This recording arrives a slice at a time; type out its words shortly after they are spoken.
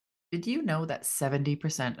Did you know that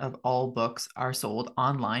 70% of all books are sold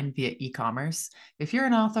online via e-commerce? If you're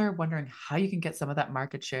an author wondering how you can get some of that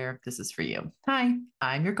market share, this is for you. Hi,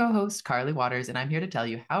 I'm your co-host, Carly Waters, and I'm here to tell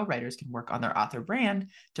you how writers can work on their author brand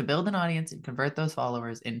to build an audience and convert those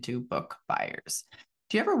followers into book buyers.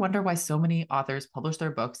 Do you ever wonder why so many authors publish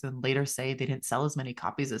their books and later say they didn't sell as many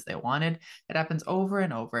copies as they wanted? It happens over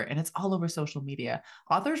and over, and it's all over social media.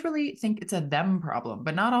 Authors really think it's a them problem,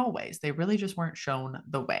 but not always. They really just weren't shown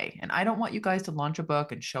the way. And I don't want you guys to launch a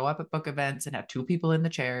book and show up at book events and have two people in the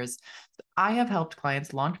chairs. I have helped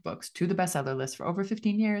clients launch books to the bestseller list for over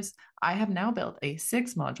 15 years. I have now built a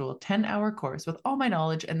 6 module, 10-hour course with all my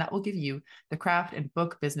knowledge, and that will give you the craft and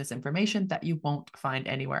book business information that you won't find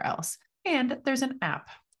anywhere else. And there's an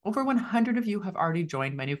app. Over 100 of you have already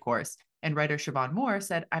joined my new course. And writer Siobhan Moore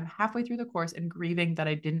said, I'm halfway through the course and grieving that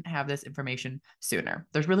I didn't have this information sooner.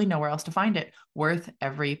 There's really nowhere else to find it. Worth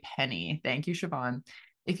every penny. Thank you, Siobhan.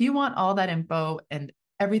 If you want all that info and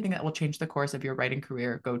everything that will change the course of your writing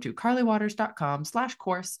career, go to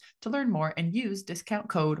carlywaters.com/course to learn more and use discount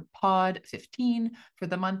code POD15 for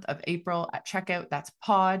the month of April at checkout. That's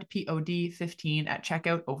POD, P-O-D 15 at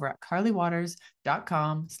checkout over at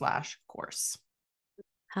carlywaters.com/course.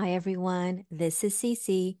 Hi, everyone. This is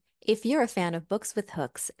Cece. If you're a fan of books with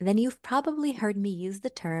hooks, then you've probably heard me use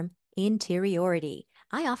the term interiority.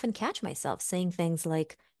 I often catch myself saying things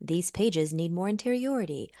like, these pages need more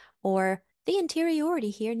interiority, or the interiority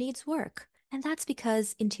here needs work. And that's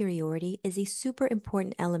because interiority is a super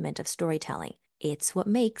important element of storytelling. It's what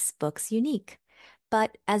makes books unique.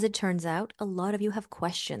 But as it turns out, a lot of you have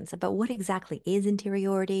questions about what exactly is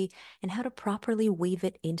interiority and how to properly weave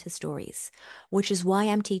it into stories, which is why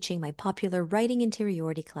I'm teaching my popular writing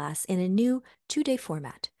interiority class in a new 2-day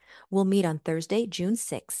format. We'll meet on Thursday, June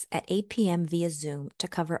 6th at 8 p.m. via Zoom to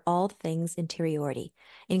cover all things interiority,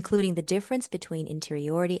 including the difference between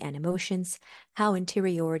interiority and emotions, how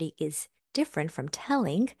interiority is different from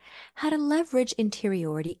telling, how to leverage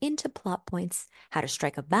interiority into plot points, how to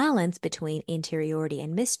strike a balance between interiority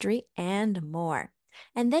and mystery, and more.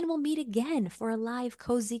 And then we'll meet again for a live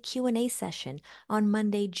cozy Q&A session on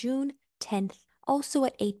Monday, June 10th, also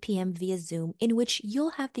at 8 p.m. via Zoom, in which you'll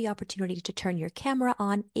have the opportunity to turn your camera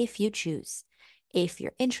on if you choose. If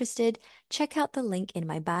you're interested, check out the link in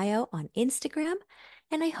my bio on Instagram,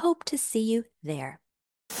 and I hope to see you there.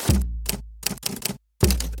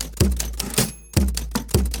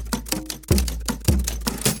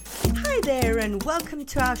 Hi there and welcome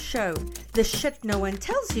to our show, The Shit No One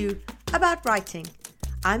Tells You About Writing.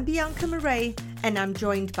 I'm Bianca Murray and I'm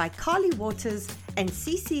joined by Carly Waters and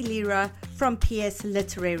Cece Lira from PS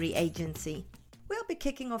Literary Agency. We'll be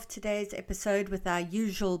kicking off today's episode with our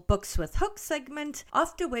usual Books with Hooks segment,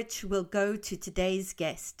 after which we'll go to today's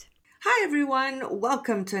guest. Hi everyone,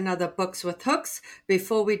 welcome to another Books with Hooks.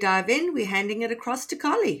 Before we dive in, we're handing it across to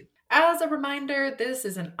Carly. As a reminder, this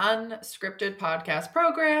is an unscripted podcast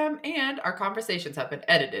program, and our conversations have been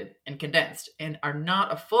edited and condensed and are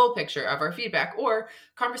not a full picture of our feedback or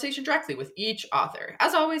conversation directly with each author.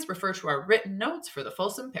 As always, refer to our written notes for the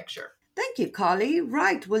fulsome picture. Thank you, Carly.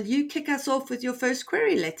 Right, will you kick us off with your first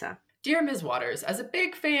query letter? Dear Ms. Waters, as a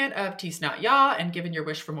big fan of Tea Snot Ya and given your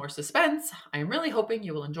wish for more suspense, I am really hoping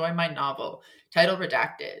you will enjoy my novel, title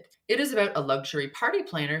redacted. It is about a luxury party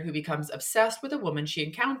planner who becomes obsessed with a woman she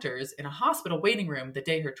encounters in a hospital waiting room the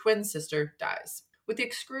day her twin sister dies. With the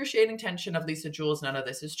excruciating tension of Lisa Jewell's None of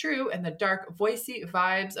This Is True and the dark, voicey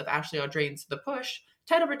vibes of Ashley Audrain's The Push,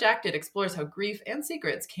 title redacted explores how grief and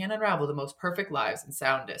secrets can unravel the most perfect lives and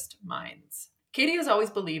soundest minds. Katie has always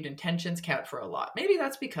believed intentions count for a lot. Maybe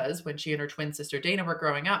that's because when she and her twin sister Dana were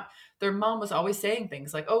growing up, their mom was always saying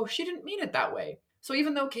things like, oh, she didn't mean it that way. So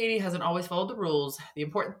even though Katie hasn't always followed the rules, the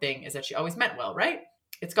important thing is that she always meant well, right?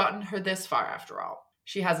 It's gotten her this far after all.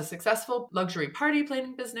 She has a successful luxury party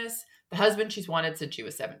planning business, the husband she's wanted since she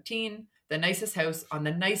was 17, the nicest house on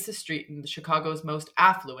the nicest street in Chicago's most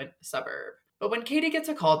affluent suburb. But when Katie gets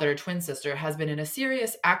a call that her twin sister has been in a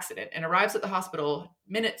serious accident and arrives at the hospital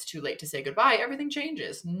minutes too late to say goodbye, everything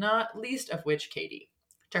changes, not least of which Katie.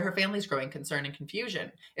 To her family's growing concern and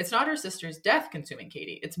confusion, it's not her sister's death consuming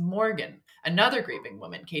Katie, it's Morgan, another grieving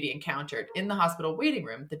woman Katie encountered in the hospital waiting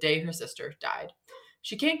room the day her sister died.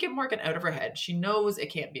 She can't get Morgan out of her head. She knows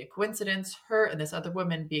it can't be a coincidence, her and this other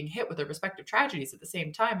woman being hit with their respective tragedies at the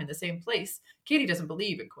same time in the same place. Katie doesn't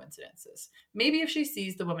believe in coincidences. Maybe if she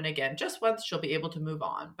sees the woman again just once, she'll be able to move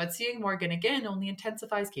on. But seeing Morgan again only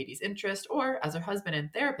intensifies Katie's interest, or, as her husband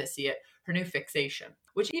and therapist see it, her new fixation.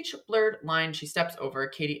 With each blurred line she steps over,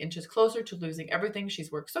 Katie inches closer to losing everything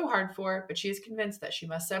she's worked so hard for, but she is convinced that she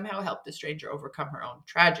must somehow help the stranger overcome her own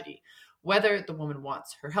tragedy. whether the woman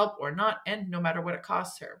wants her help or not, and no matter what it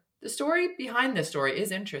costs her. The story behind this story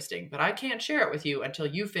is interesting, but I can't share it with you until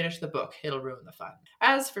you finish the book. It'll ruin the fun.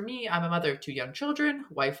 As for me, I'm a mother of 2 young children,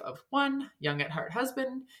 wife of 1, young at heart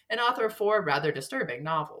husband, and author of 4 rather disturbing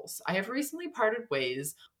novels. I have recently parted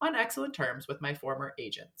ways on excellent terms with my former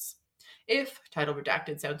agents. If Title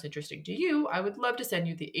Redacted sounds interesting to you, I would love to send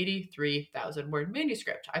you the 83,000 word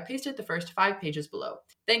manuscript. I pasted the first 5 pages below.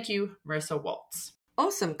 Thank you, Marissa Waltz.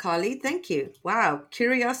 Awesome, Carly. Thank you. Wow.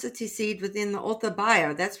 Curiosity seed within the author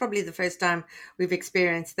bio. That's probably the first time we've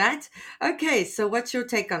experienced that. Okay, so what's your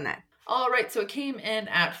take on that? All right, so it came in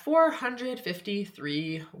at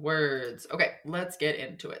 453 words. Okay, let's get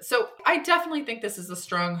into it. So I definitely think this is a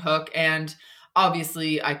strong hook, and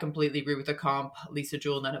obviously, I completely agree with the comp. Lisa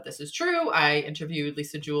Jewell, none of this is true. I interviewed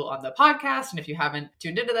Lisa Jewell on the podcast, and if you haven't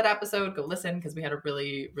tuned into that episode, go listen because we had a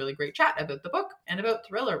really, really great chat about the book and about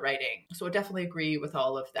thriller writing. So I definitely agree with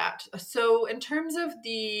all of that. So in terms of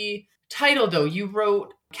the title, though, you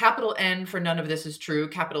wrote capital N for none of this is true,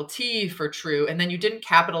 capital T for true, and then you didn't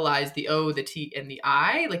capitalize the O, the T, and the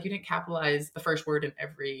I. Like, you didn't capitalize the first word in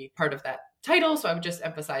every part of that title, so I would just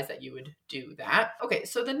emphasize that you would do that. Okay,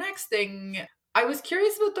 so the next thing, I was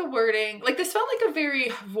curious about the wording. Like, this felt like a very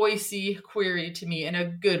voicey query to me in a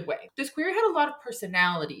good way. This query had a lot of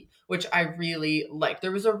personality, which I really liked.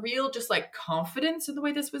 There was a real just like confidence in the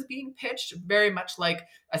way this was being pitched, very much like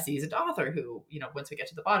a seasoned author who, you know, once we get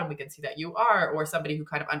to the bottom, we can see that you are, or somebody who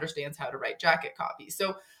kind of understands how to write jacket copy.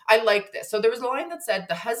 So I like this. So there was a line that said,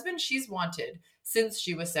 the husband she's wanted since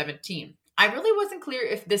she was 17. I really wasn't clear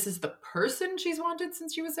if this is the person she's wanted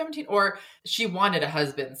since she was 17 or she wanted a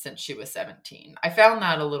husband since she was 17. I found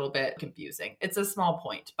that a little bit confusing. It's a small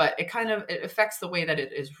point, but it affects the way that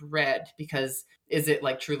it is read, because is it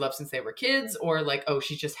like true love since they were kids, or like, oh,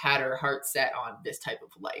 she just had her heart set on this type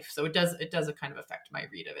of life. So it does kind of affect my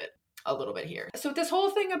read of it a little bit here. So this whole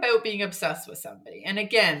thing about being obsessed with somebody, and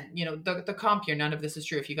again, you know, the comp here, none of this is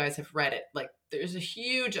true if you guys have read it. Like, there's a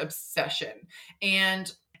huge obsession,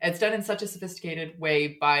 and it's done in such a sophisticated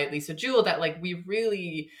way by Lisa Jewell that like we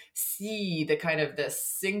really see the kind of the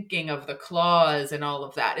sinking of the claws and all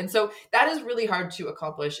of that. And so that is really hard to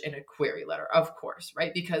accomplish in a query letter, of course,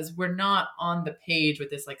 right? Because we're not on the page with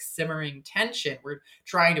this like simmering tension. We're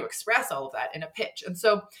trying to express all of that in a pitch. And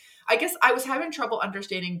so I guess I was having trouble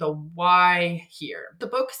understanding the why here. The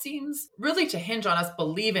book seems really to hinge on us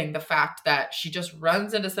believing the fact that she just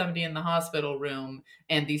runs into somebody in the hospital room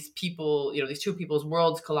and these people, you know, these two people's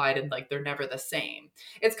worlds collide and like they're never the same.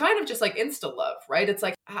 It's kind of just like insta love, right? It's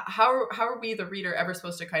like, how are we, the reader, ever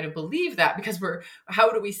supposed to kind of believe that? Because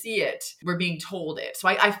how do we see it? We're being told it. So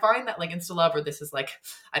I find that like insta love, or this is like,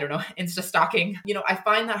 I don't know, insta stalking, you know, I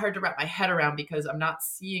find that hard to wrap my head around because I'm not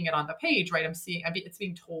seeing it on the page, right? It's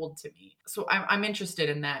being told to me. So I'm interested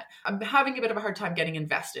in that. I'm having a bit of a hard time getting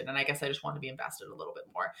invested, and I guess I just want to be invested a little bit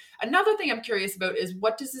more. Another thing I'm curious about is,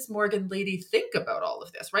 what does this Morgan lady think about all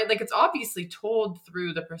of this, right? Like, it's obviously told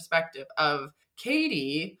through the perspective of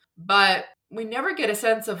Katie, but we never get a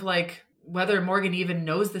sense of like whether Morgan even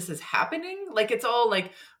knows this is happening. Like, it's all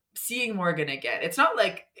like seeing Morgan again. It's not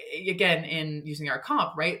like, again, in using our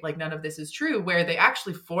comp, right? Like, none of this is true, where they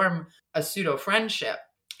actually form a pseudo friendship.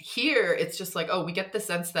 Here, it's just like, oh, we get the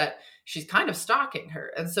sense that she's kind of stalking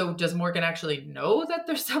her. And so does Morgan actually know that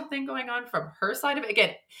there's something going on from her side of it?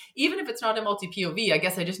 Again, even if it's not a multi-POV, I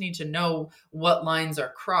guess I just need to know what lines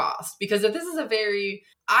are crossed. Because if this is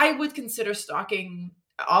I would consider stalking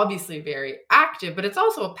obviously very active, but it's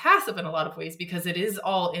also passive in a lot of ways because it is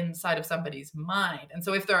all inside of somebody's mind. And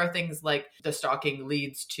so if there are things like the stalking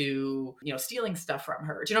leads to, you know, stealing stuff from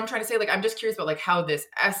her, do you know what I'm trying to say? Like, I'm just curious about like how this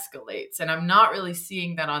escalates. And I'm not really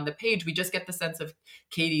seeing that on the page. We just get the sense of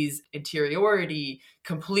Katie's interiority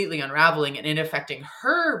completely unraveling and affecting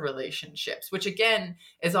her relationships, which again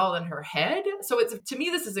is all in her head. So to me,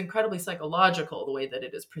 this is incredibly psychological, the way that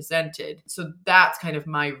it is presented. So that's kind of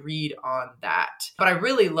my read on that. But I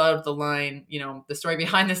really love the line, you know, the story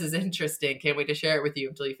behind this is interesting. Can't wait to share it with you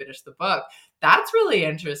until you finish the book. That's really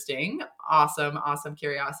interesting. Awesome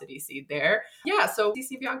curiosity seed there. Yeah. So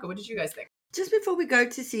CC, Bianca, what did you guys think? Just before we go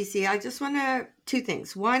to CC, I just want to, 2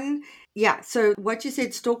 things. One, yeah, so what you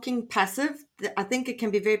said, stalking passive, I think it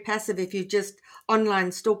can be very passive if you're just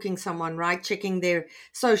online stalking someone, right? Checking their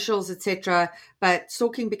socials, etc. But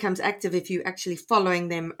stalking becomes active if you're actually following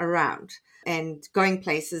them around. and going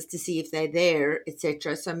places to see if they're there,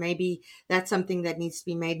 etc. So maybe that's something that needs to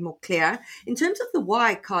be made more clear. In terms of the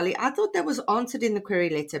why, Carly, I thought that was answered in the query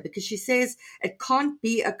letter, because she says it can't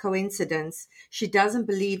be a coincidence. She doesn't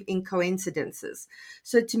believe in coincidences.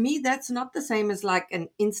 So to me, that's not the same as like an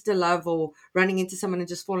insta love or running into someone and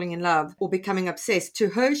just falling in love or becoming obsessed. To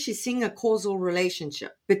her, she's seeing a causal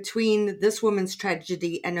relationship between this woman's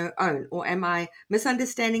tragedy and her own. Or am I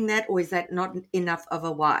misunderstanding that, or is that not enough of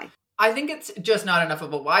a why? I think it's just not enough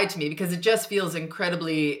of a why to me, because it just feels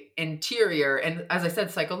incredibly interior and, as I said,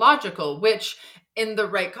 psychological, which in the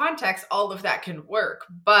right context, all of that can work.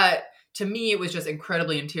 But to me, it was just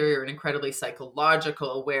incredibly interior and incredibly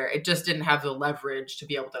psychological, where it just didn't have the leverage to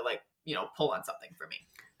be able to, like, pull on something for me.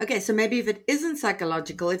 Okay, so maybe if it isn't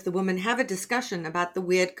psychological, if the women have a discussion about the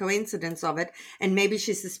weird coincidence of it, and maybe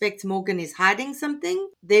she suspects Morgan is hiding something,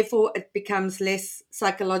 therefore it becomes less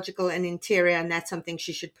psychological and interior, and that's something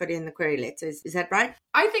she should put in the query letter. Is that right?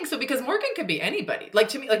 I think so, because Morgan could be anybody. Like,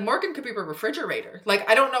 to me, like, Morgan could be a refrigerator. Like,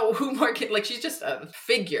 I don't know who Morgan, like, she's just a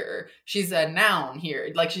figure. She's a noun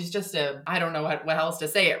here. Like, she's just I don't know what else to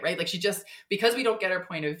say it, right? Like, she just, because we don't get her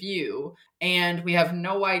point of view, and we have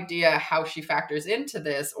no idea how she factors into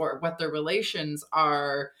this or what their relations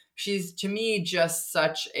are, she's, to me, just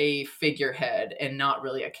such a figurehead and not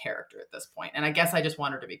really a character at this point. And I guess I just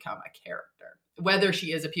want her to become a character, whether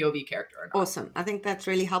she is a POV character or not. Awesome. I think that's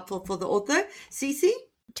really helpful for the author. Cece?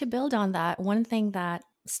 To build on that, one thing that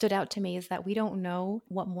stood out to me is that we don't know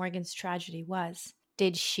what Morgan's tragedy was.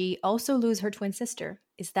 Did she also lose her twin sister?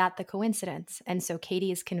 Is that the coincidence? And so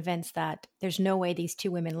Katie is convinced that there's no way these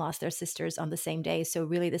two women lost their sisters on the same day. So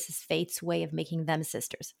really, this is fate's way of making them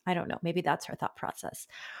sisters. I don't know. Maybe that's her thought process.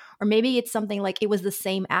 Or maybe it's something like it was the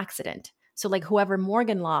same accident. So like whoever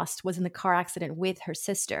Morgan lost was in the car accident with her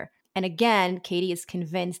sister. And again, Katie is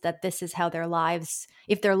convinced that this is how their lives,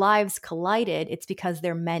 if their lives collided, it's because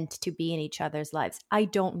they're meant to be in each other's lives. I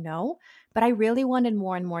don't know, but I really wanted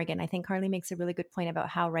more on Morgan. I think Carly makes a really good point about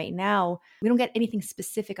how right now we don't get anything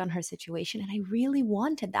specific on her situation. And I really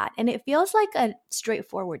wanted that. And it feels like a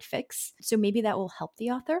straightforward fix. So maybe that will help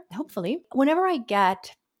the author, hopefully. Whenever I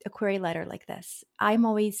get a query letter like this, I'm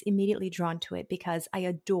always immediately drawn to it because I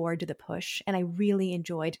adored the push and I really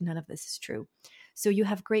enjoyed None of This Is True. So you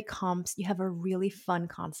have great comps, you have a really fun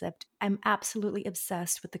concept. I'm absolutely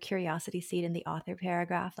obsessed with the curiosity seed in the author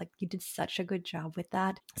paragraph. Like, you did such a good job with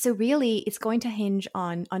that. So really, it's going to hinge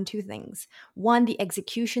on two things. One, the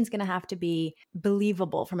execution is going to have to be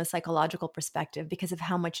believable from a psychological perspective because of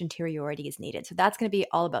how much interiority is needed. So that's going to be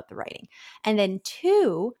all about the writing. And then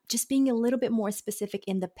two, just being a little bit more specific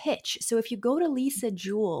in the pitch. So if you go to Lisa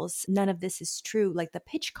Jewell's None of This Is True, like the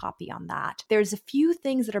pitch copy on that, there's a few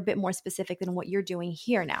things that are a bit more specific than what you're doing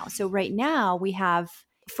here now. So right now we have,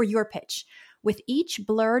 for your pitch, with each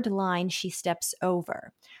blurred line she steps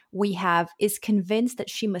over, we have is convinced that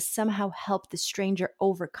she must somehow help the stranger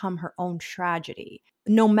overcome her own tragedy,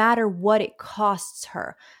 no matter what it costs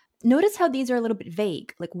her. Notice how these are a little bit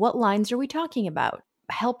vague. Like, what lines are we talking about?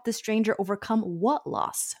 Help the stranger overcome what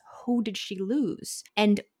loss? Who did she lose?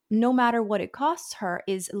 And no matter what it costs her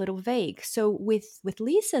is a little vague. So with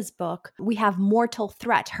Lisa's book, we have mortal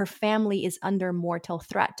threat. Her family is under mortal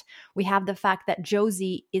threat. We have the fact that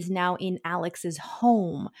Josie is now in Alex's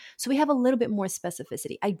home. So we have a little bit more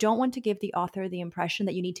specificity. I don't want to give the author the impression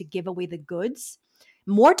that you need to give away the goods.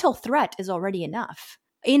 Mortal threat is already enough.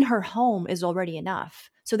 In her home is already enough.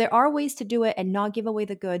 So there are ways to do it and not give away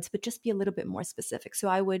the goods, but just be a little bit more specific. So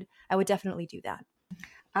I would definitely do that.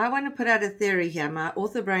 I want to put out a theory here. My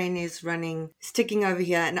author brain is sticking over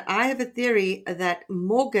here. And I have a theory that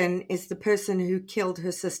Morgan is the person who killed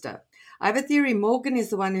her sister. I have a theory Morgan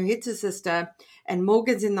is the one who hit her sister, and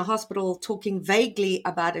Morgan's in the hospital talking vaguely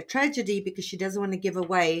about a tragedy because she doesn't want to give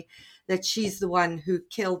away that she's the one who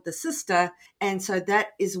killed the sister. And so that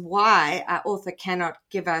is why our author cannot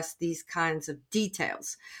give us these kinds of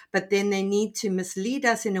details. But then they need to mislead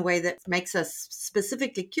us in a way that makes us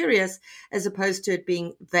specifically curious as opposed to it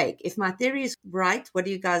being vague. If my theory is right, what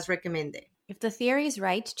do you guys recommend there? If the theory is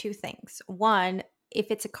right, two things. One, if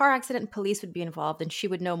it's a car accident, police would be involved and she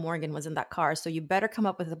would know Morgan was in that car. So you better come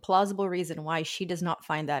up with a plausible reason why she does not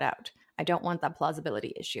find that out. I don't want that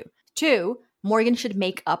plausibility issue. Two, Morgan should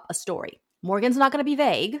make up a story. Morgan's not going to be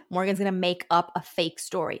vague. Morgan's going to make up a fake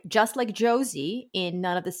story. Just like Josie in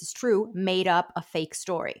None of This Is True made up a fake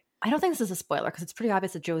story. I don't think this is a spoiler because it's pretty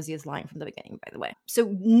obvious that Josie is lying from the beginning, by the way.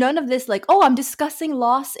 So none of this like, oh, I'm discussing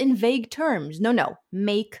loss in vague terms. No.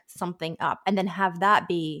 Make something up and then have that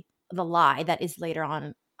be the lie that is later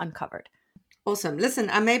on uncovered. Awesome. Listen,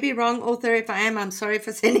 I may be wrong, author. If I am, I'm sorry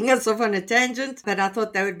for sending us off on a tangent, but I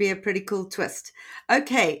thought that would be a pretty cool twist.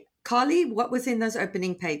 Okay, Carly, what was in those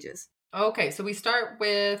opening pages? Okay, so we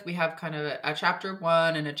have kind of a chapter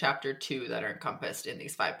 1 and a chapter 2 that are encompassed in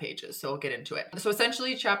these 5 pages. So we'll get into it. So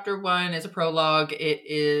essentially, chapter 1 is a prologue. It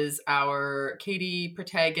is our Katie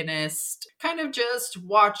protagonist kind of just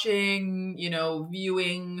watching,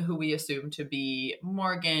 viewing who we assume to be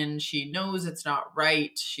Morgan. She knows it's not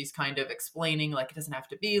right. She's kind of explaining, like, it doesn't have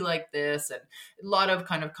to be like this. And a lot of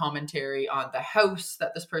kind of commentary on the house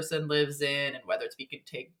that this person lives in and whether it's being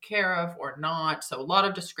taken care of or not. So a lot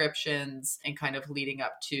of description and kind of leading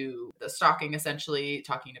up to the stalking, essentially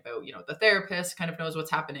talking about, the therapist kind of knows what's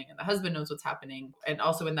happening and the husband knows what's happening. And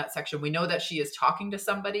also in that section, we know that she is talking to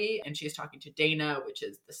somebody and she is talking to Dana, which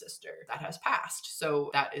is the sister that has passed. So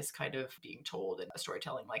that is kind of being told in a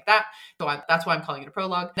storytelling like that. So that's why I'm calling it a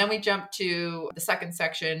prologue. Then we jump to the second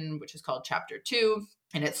section, which is called chapter 2.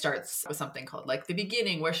 And it starts with something called like the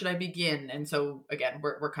beginning. Where should I begin? And so again,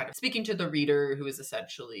 we're kind of speaking to the reader, who is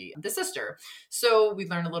essentially the sister. So we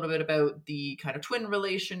learn a little bit about the kind of twin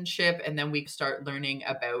relationship. And then we start learning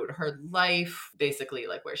about her life, basically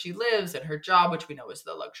like where she lives and her job, which we know is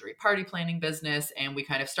the luxury party planning business. And we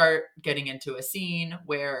kind of start getting into a scene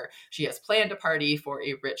where she has planned a party for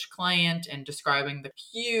a rich client and describing the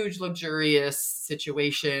huge luxurious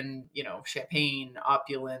situation, champagne,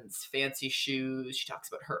 opulence, fancy shoes. She talks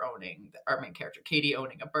about her owning, our main character, Katie,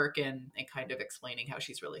 owning a Birkin and kind of explaining how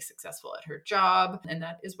she's really successful at her job. And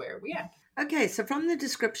that is where we end. Okay, so from the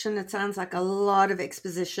description, it sounds like a lot of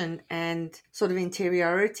exposition and sort of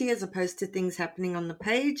interiority as opposed to things happening on the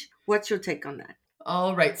page. What's your take on that?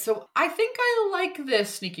 All right. So I think I like this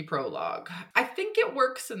sneaky prologue. I think it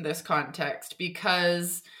works in this context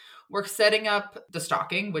because we're setting up the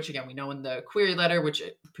stalking, which again, we know in the query letter, which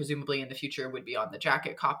presumably in the future would be on the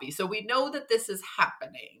jacket copy. So we know that this is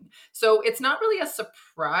happening. So it's not really a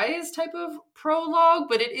surprise type of prologue,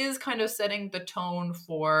 but it is kind of setting the tone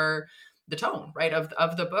for the tone, right,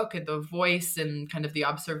 of the book and the voice and kind of the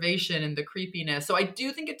observation and the creepiness. So I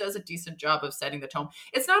do think it does a decent job of setting the tone.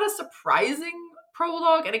 It's not a surprising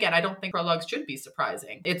prologue. And again, I don't think prologues should be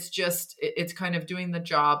surprising. It's just, it's kind of doing the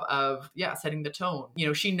job of, setting the tone.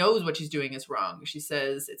 She knows what she's doing is wrong. She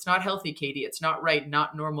says, it's not healthy, Katie. It's not right,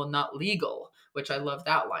 not normal, not legal, which I love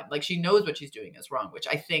that line. Like, she knows what she's doing is wrong, which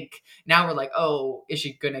I think now we're like, oh, is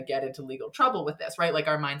she going to get into legal trouble with this, right? Like,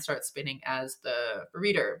 our mind starts spinning as the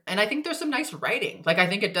reader. And I think there's some nice writing. Like, I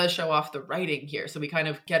think it does show off the writing here. So we kind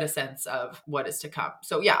of get a sense of what is to come.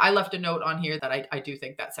 So yeah, I left a note on here that I do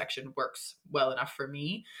think that section works well enough for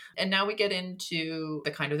me. And now we get into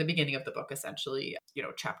the kind of the beginning of the book, essentially,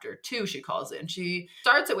 chapter 2, she calls it. And she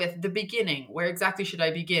starts it with the beginning. Where exactly should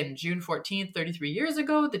I begin? June 14th, 33 years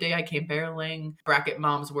ago, the day I came barreling, bracket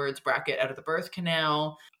mom's words, bracket out of the birth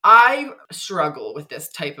canal. I struggle with this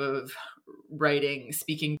type of writing,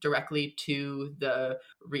 speaking directly to the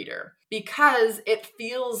reader, because it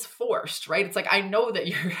feels forced, right? It's like, I know that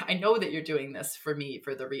you're doing this for me,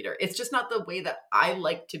 for the reader. It's just not the way that I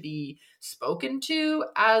like to be spoken to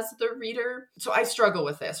as the reader. So I struggle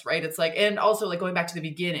with this, right? It's like, and also like going back to the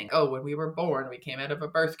beginning. Oh, when we were born, we came out of a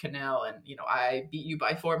birth canal and, I beat you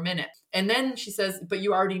by 4 minutes. And then she says, but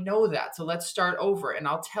you already know that. So let's start over and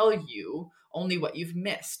I'll tell you only what you've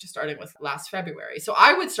missed, starting with last February. So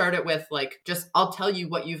I would start it with like, just, I'll tell you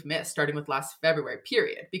what you've missed, starting with last February,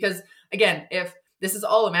 period. Because again, if this is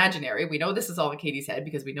all imaginary, we know this is all in Katie's head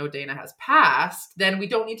because we know Dana has passed, then we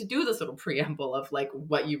don't need to do this little preamble of like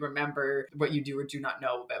what you remember, what you do or do not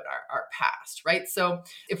know about our past, right? So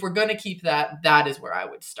if we're going to keep that, that is where I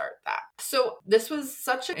would start that. So this was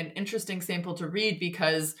such an interesting sample to read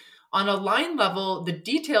because on a line level, the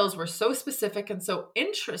details were so specific and so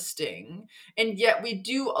interesting. And yet we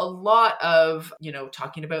do a lot of,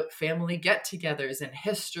 talking about family get-togethers and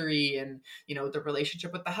history and, the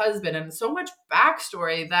relationship with the husband and so much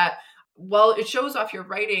backstory that while it shows off your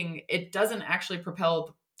writing, it doesn't actually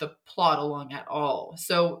propel the plot along at all.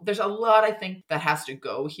 So there's a lot, I think, that has to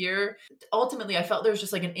go here. Ultimately, I felt there was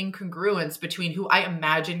just like an incongruence between who I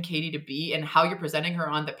imagine Katie to be and how you're presenting her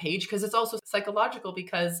on the page, because it's also psychological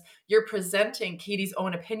because you're presenting Katie's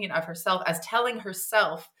own opinion of herself as telling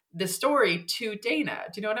herself the story to Dana.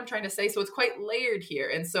 Do you know what I'm trying to say? So it's quite layered here.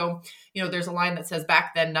 And so, there's a line that says,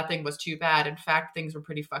 back then, nothing was too bad. In fact, things were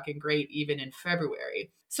pretty fucking great, even in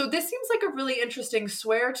February. So this seems like a really interesting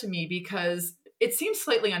swear to me because it seems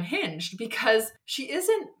slightly unhinged because she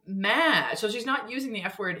isn't mad. So she's not using the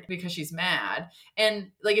F word because she's mad.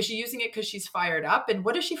 And like, is she using it because she's fired up? And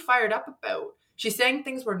what is she fired up about? she's saying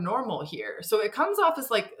things were normal here. So it comes off as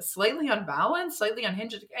like slightly unbalanced, slightly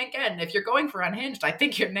unhinged. Again, if you're going for unhinged, I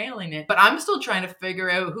think you're nailing it. But I'm still trying to figure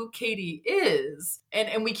out who Katie is.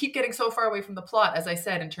 And we keep getting so far away from the plot, as I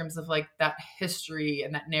said, in terms of like that history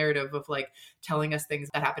and that narrative of like telling us things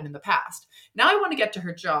that happened in the past. Now I want to get to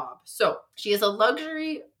her job. So she is a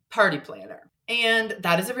luxury party planner. And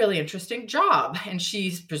that is a really interesting job. And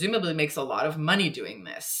she presumably makes a lot of money doing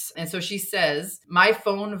this. And so she says, my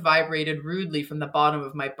phone vibrated rudely from the bottom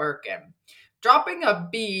of my Birkin. Dropping a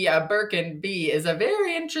Birkin B, is a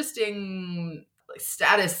very interesting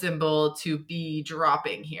status symbol to be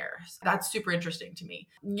dropping here. That's super interesting to me.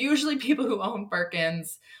 Usually people who own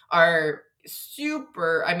Birkins are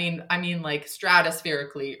super, I mean like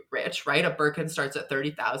stratospherically rich, right? A Birkin starts at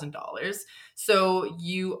 $30,000. So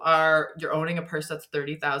you're owning a purse that's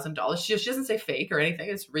 $30,000. She doesn't say fake or anything.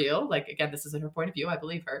 It's real. Like, again, this isn't her point of view. I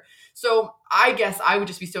believe her. So I guess I would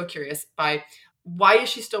just be so curious by why is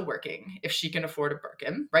she still working if she can afford a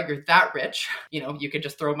Birkin, right? You're that rich. You could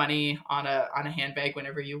just throw money on a handbag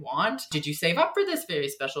whenever you want. Did you save up for this very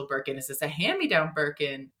special Birkin? Is this a hand-me-down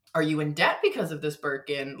Birkin? Are you in debt because of this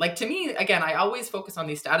Birkin? Like, to me, again, I always focus on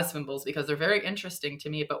these status symbols because they're very interesting to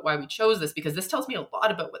me about why we chose this, because this tells me a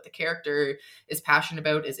lot about what the character is passionate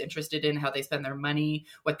about, is interested in, how they spend their money,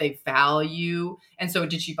 what they value. And so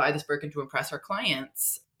did she buy this Birkin to impress her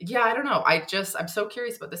clients? Yeah, I don't know. I'm so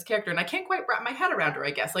curious about this character, and I can't quite wrap my head around her, I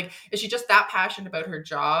guess. Like, is she just that passionate about her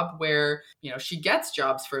job where, she gets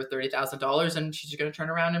jobs for $30,000 and she's going to turn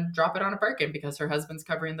around and drop it on a Birkin because her husband's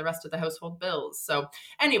covering the rest of the household bills? So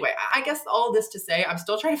anyway, I guess all this to say, I'm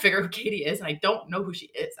still trying to figure out who Katie is, and I don't know who she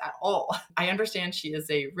is at all. I understand she is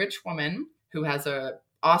a rich woman who has a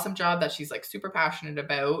awesome job that she's like super passionate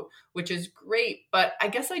about, which is great. But I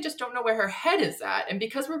guess I just don't know where her head is at. And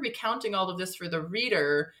because we're recounting all of this for the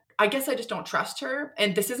reader, I guess I just don't trust her.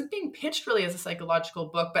 And this isn't being pitched really as a psychological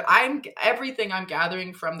book, but everything I'm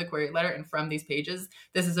gathering from the query letter and from these pages,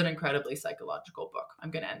 this is an incredibly psychological book.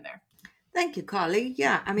 I'm going to end there. Thank you, Carly.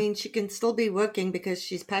 Yeah, she can still be working because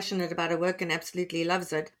she's passionate about her work and absolutely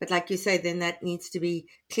loves it. But like you say, then that needs to be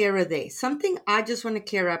clearer there. Something I just want to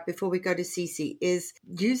clear up before we go to Cece is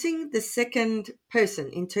using the second person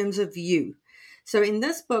in terms of you. So in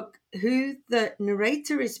this book, who the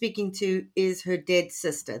narrator is speaking to is her dead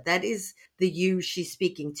sister. That is the you she's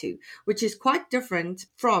speaking to, which is quite different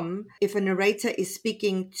from if a narrator is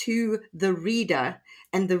speaking to the reader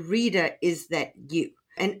and the reader is that you.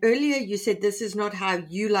 And earlier you said this is not how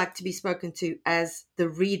you like to be spoken to as the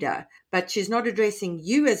reader, but she's not addressing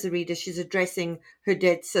you as the reader, she's addressing her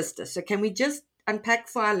dead sister. So can we just unpack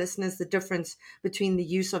for our listeners the difference between the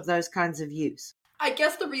use of those kinds of yous? I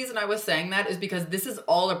guess the reason I was saying that is because this is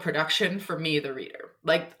all a production for me, the reader.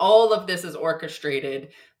 Like, all of this is orchestrated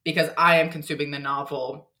because I am consuming the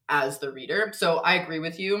novel as the reader. So I agree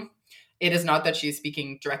with you. It is not that she's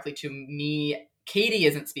speaking directly to me. Katie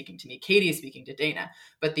isn't speaking to me. Katie is speaking to Dana.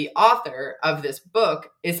 But the author of this book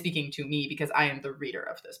is speaking to me because I am the reader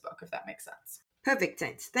of this book, if that makes sense. Perfect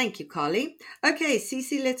sense. Thank you, Carly. Okay,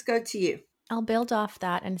 Cece, let's go to you. I'll build off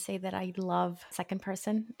that and say that I love second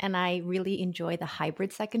person, and I really enjoy the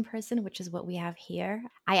hybrid second person, which is what we have here.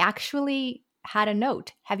 I actually had a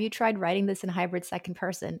note. Have you tried writing this in hybrid second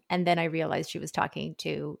person? And then I realized she was talking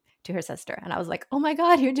to her sister. And I was like, oh my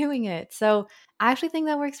God, you're doing it. So I actually think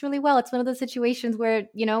that works really well. It's one of those situations where,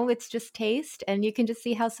 it's just taste and you can just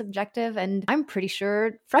see how subjective, and I'm pretty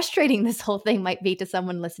sure frustrating this whole thing might be to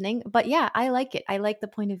someone listening. But yeah, I like it. I like the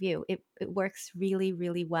point of view. It works really,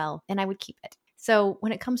 really well, and I would keep it. So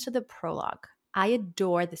when it comes to the prologue, I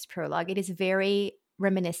adore this prologue. It is very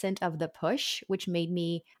reminiscent of The Push, which made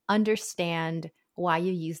me understand why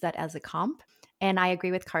you use that as a comp. And I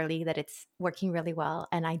agree with Carly that it's working really well,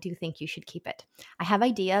 and I do think you should keep it. I have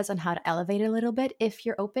ideas on how to elevate it a little bit if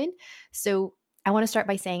you're open. So I want to start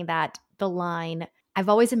by saying that the line, I've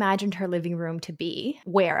always imagined her living room to be,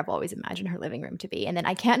 where I've always imagined her living room to be. And then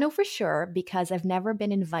I can't know for sure because I've never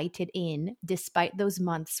been invited in, despite those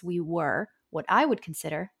months we were what I would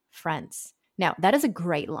consider friends. Now, that is a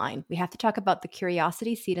great line. We have to talk about the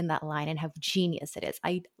curiosity seed in that line and how genius it is.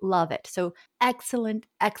 I love it. So excellent,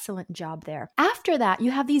 excellent job there. After that,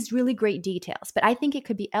 you have these really great details, but I think it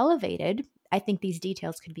could be elevated. I think these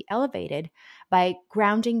details could be elevated by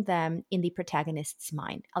grounding them in the protagonist's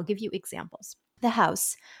mind. I'll give you examples. The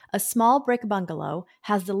house, a small brick bungalow,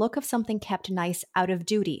 has the look of something kept nice out of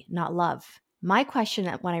duty, not love. My question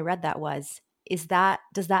when I read that was, does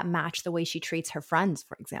that match the way she treats her friends,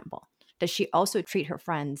 for example? Does she also treat her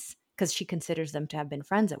friends, because she considers them to have been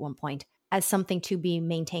friends at one point, as something to be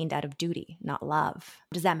maintained out of duty, not love?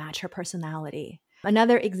 Does that match her personality?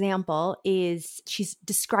 Another example is she's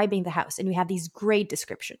describing the house and we have these great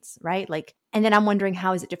descriptions, right? Like, and then I'm wondering,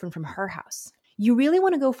 how is it different from her house? You really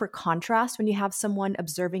want to go for contrast when you have someone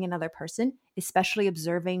observing another person, especially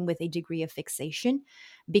observing with a degree of fixation,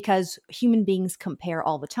 because human beings compare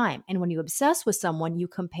all the time. And when you obsess with someone, you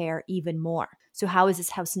compare even more. So how is this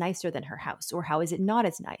house nicer than her house? Or how is it not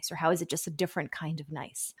as nice? Or how is it just a different kind of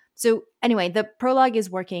nice? So anyway, the prologue is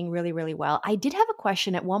working really, really well. I did have a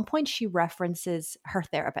question. At one point, she references her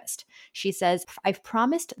therapist. She says, I've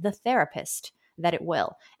promised the therapist that it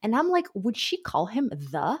will. And I'm like, would she call him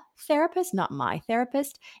the therapist, not my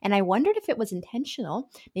therapist? And I wondered if it was intentional.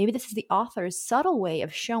 Maybe this is the author's subtle way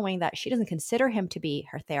of showing that she doesn't consider him to be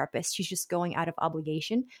her therapist. She's just going out of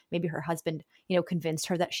obligation. Maybe her husband, convinced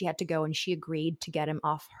her that she had to go and she agreed to get him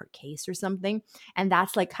off her case or something. And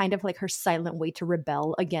that's like kind of like her silent way to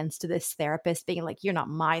rebel against this therapist, being like, you're not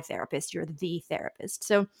my therapist, you're the therapist.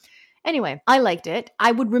 So anyway, I liked it.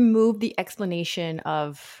 I would remove the explanation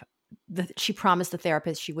of she promised the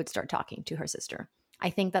therapist she would start talking to her sister. I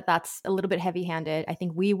think that that's a little bit heavy-handed. I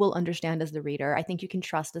think we will understand as the reader. I think you can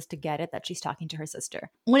trust us to get it that she's talking to her sister.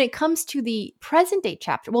 When it comes to the present day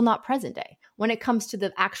chapter, well, not present day, when it comes to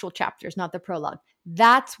the actual chapters, not the prologue,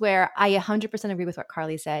 that's where I 100% agree with what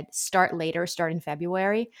Carly said. Start later, start in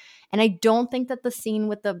February. And I don't think that the scene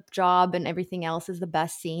with the job and everything else is the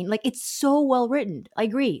best scene. Like, it's so well written. I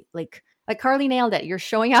agree. Like Carly nailed it. You're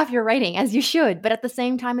showing off your writing as you should, but at the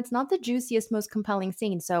same time, it's not the juiciest, most compelling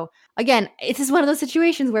scene. So again, this is one of those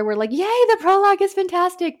situations where we're like, yay, the prologue is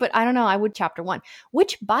fantastic. But I don't know, I would chapter 1,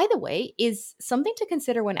 which by the way, is something to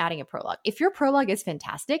consider when adding a prologue. If your prologue is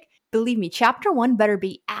fantastic, believe me, chapter 1 better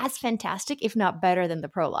be as fantastic, if not better than the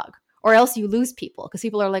prologue, or else you lose people because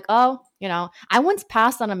people are like, oh, I once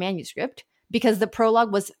passed on a manuscript because the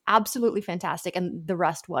prologue was absolutely fantastic and the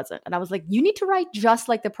rest wasn't. And I was like, you need to write just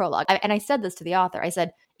like the prologue. And I said this to the author. I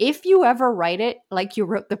said, if you ever write it like you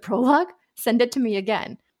wrote the prologue, send it to me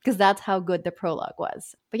again, because that's how good the prologue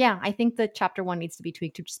was. But yeah, I think the chapter 1 needs to be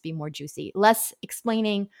tweaked to just be more juicy. Less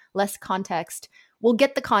explaining, less context. We'll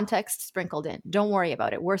get the context sprinkled in. Don't worry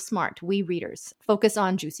about it. We're smart. We readers focus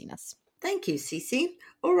on juiciness. Thank you, Cece.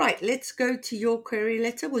 All right, let's go to your query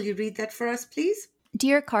letter. Will you read that for us, please?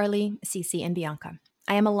 Dear Carly, Cece, and Bianca,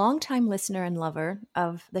 I am a longtime listener and lover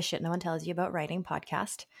of the Shit No One Tells You About Writing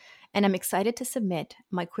podcast, and I'm excited to submit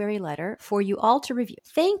my query letter for you all to review.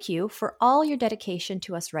 Thank you for all your dedication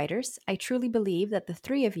to us writers. I truly believe that the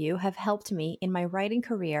three of you have helped me in my writing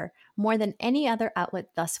career more than any other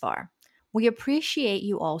outlet thus far. We appreciate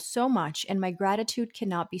you all so much, and my gratitude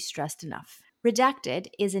cannot be stressed enough. Redacted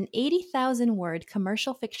is an 80,000-word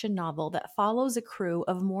commercial fiction novel that follows a crew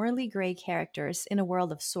of morally gray characters in a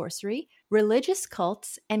world of sorcery, religious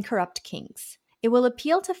cults, and corrupt kings. It will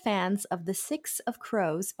appeal to fans of The Six of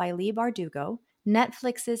Crows by Leigh Bardugo,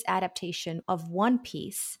 Netflix's adaptation of One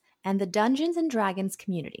Piece, and the Dungeons & Dragons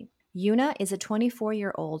community. Yuna is a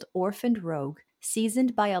 24-year-old orphaned rogue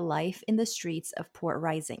seasoned by a life in the streets of Port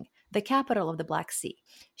Rising, the capital of the Black Sea.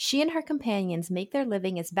 She and her companions make their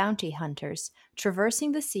living as bounty hunters,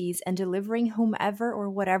 traversing the seas and delivering whomever or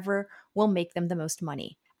whatever will make them the most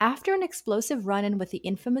money. After an explosive run-in with the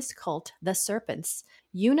infamous cult, the Serpents,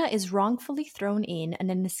 Yuna is wrongfully thrown in an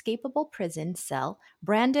inescapable prison cell,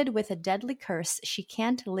 branded with a deadly curse she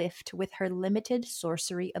can't lift with her limited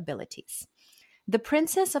sorcery abilities. The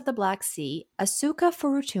Princess of the Black Sea, Asuka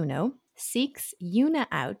Furutuno, seeks Yuna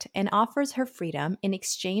out and offers her freedom in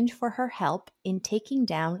exchange for her help in taking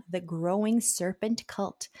down the growing serpent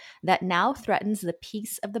cult that now threatens the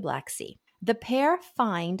peace of the Black Sea. The pair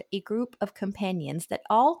find a group of companions that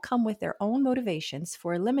all come with their own motivations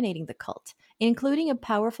for eliminating the cult, including a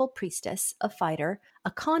powerful priestess, a fighter,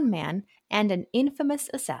 a con man, and an infamous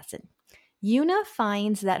assassin. Yuna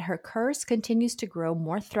finds that her curse continues to grow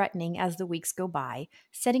more threatening as the weeks go by,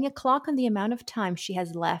 setting a clock on the amount of time she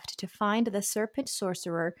has left to find the serpent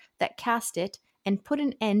sorcerer that cast it and put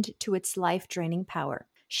an end to its life-draining power.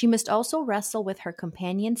 She must also wrestle with her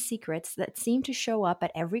companion's secrets that seem to show up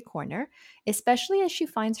at every corner, especially as she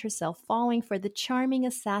finds herself falling for the charming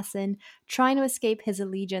assassin trying to escape his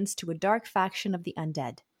allegiance to a dark faction of the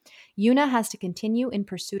undead. Yuna has to continue in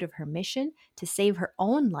pursuit of her mission to save her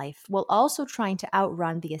own life while also trying to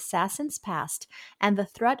outrun the assassin's past and the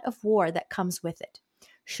threat of war that comes with it.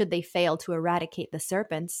 Should they fail to eradicate the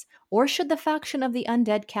serpents, or should the faction of the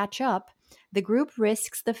undead catch up, the group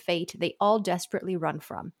risks the fate they all desperately run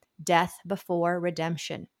from: death before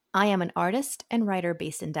redemption. I am an artist and writer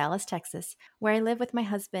based in Dallas, Texas, where I live with my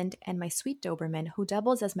husband and my sweet Doberman, who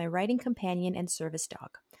doubles as my writing companion and service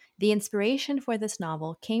dog. The inspiration for this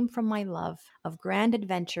novel came from my love of grand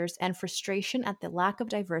adventures and frustration at the lack of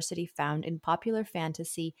diversity found in popular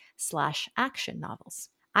fantasy/action novels.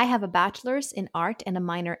 I have a bachelor's in art and a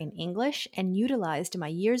minor in English and utilized my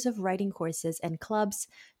years of writing courses and clubs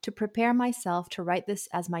to prepare myself to write this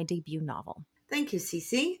as my debut novel. Thank you,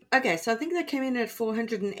 Cece. Okay, so I think that came in at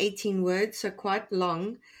 418 words, so quite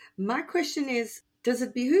long. My question is, does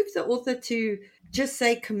it behoove the author to just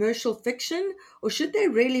say commercial fiction, or should they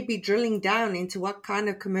really be drilling down into what kind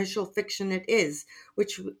of commercial fiction it is,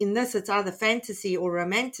 which in this it's either fantasy or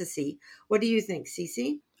romantasy? What do you think,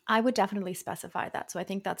 Cece? I would definitely specify that. So I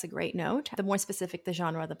think that's a great note. The more specific the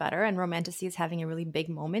genre, the better. And romantasy is having a really big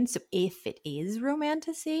moment. So if it is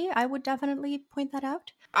romantasy, I would definitely point that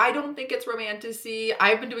out. I don't think it's romantasy.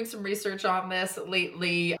 I've been doing some research on this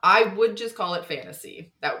lately. I would just call it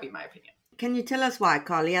fantasy. That would be my opinion. Can you tell us why,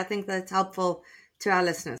 Carly? I think that's helpful to our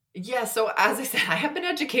listeners. Yeah, so as I said, I have been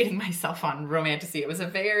educating myself on romantasy. It was a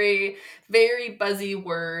very, very buzzy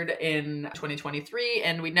word in 2023,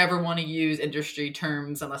 and we never want to use industry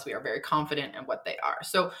terms unless we are very confident in what they are.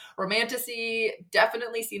 So romantasy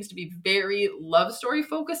definitely seems to be very love story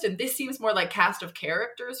focused, and this seems more like cast of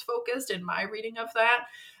characters focused in my reading of that.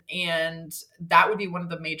 And that would be one of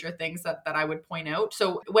the major things that I would point out.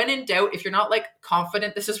 So when in doubt, if you're not like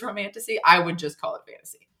confident this is romantasy, I would just call it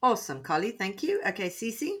fantasy. Awesome, Carly. Thank you. Okay,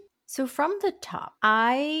 Cece? So from the top,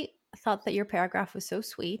 I thought that your paragraph was so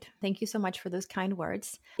sweet. Thank you so much for those kind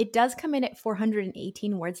words. It does come in at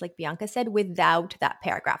 418 words, like Bianca said, without that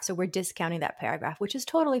paragraph. So we're discounting that paragraph, which is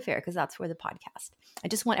totally fair because that's for the podcast. I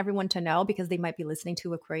just want everyone to know because they might be listening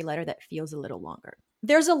to a query letter that feels a little longer.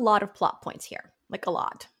 There's a lot of plot points here, like a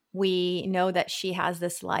lot. We know that she has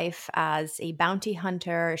this life as a bounty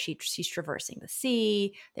hunter. She's traversing the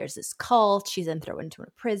sea. There's this cult. She's then thrown into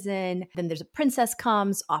a prison. Then there's a princess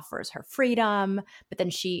comes, offers her freedom, but then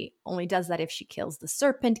she only does that if she kills the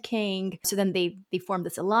Serpent King. So then they form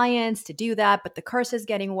this alliance to do that, but the curse is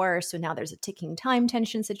getting worse. So now there's a ticking time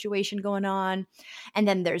tension situation going on. And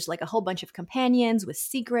then there's like a whole bunch of companions with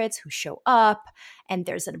secrets who show up. And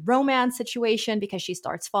there's a romance situation because she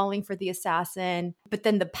starts falling for the assassin. But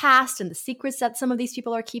then the past and the secrets that some of these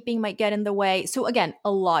people are keeping might get in the way. So again, a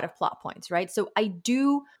lot of plot points, right? So I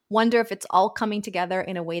do wonder if it's all coming together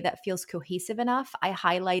in a way that feels cohesive enough. I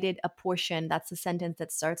highlighted a portion, that's a sentence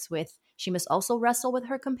that starts with, she must also wrestle with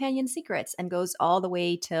her companion's secrets, and goes all the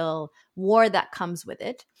way till war that comes with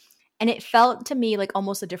it. And it felt to me like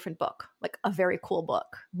almost a different book, like a very cool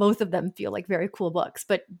book. Both of them feel like very cool books,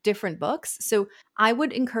 but different books. So I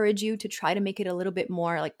would encourage you to try to make it a little bit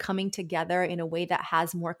more like coming together in a way that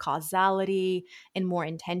has more causality and more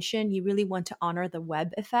intention. You really want to honor the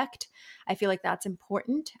web effect. I feel like that's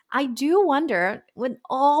important. I do wonder, with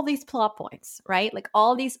all these plot points, right? Like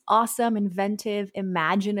all these awesome, inventive,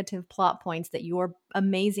 imaginative plot points that your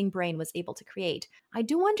amazing brain was able to create, I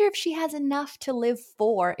do wonder if she has enough to live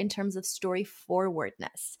for in terms of story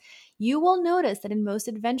forwardness. You will notice that in most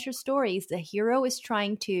adventure stories, the hero is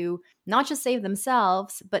trying to not just save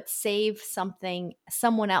themselves, but save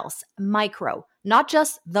someone else, micro, not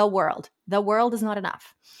just the world. The world is not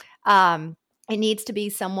enough. It needs to be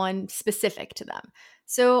someone specific to them.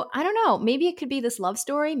 So I don't know, maybe it could be this love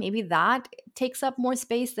story. Maybe that takes up more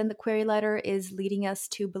space than the query letter is leading us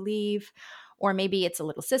to believe. Or maybe it's a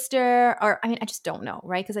little sister, or I just don't know,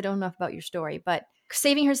 right? Because I don't know enough about your story, but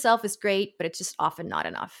saving herself is great, but it's just often not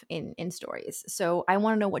enough in stories. So I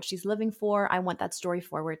want to know what she's living for. I want that story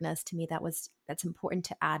forwardness. To me, that's important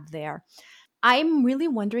to add there. I'm really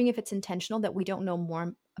wondering if it's intentional that we don't know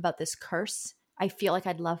more about this curse. I feel like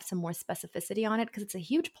I'd love some more specificity on it because it's a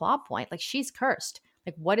huge plot point. Like, she's cursed.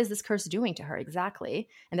 Like, what is this curse doing to her exactly?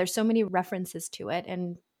 And there's so many references to it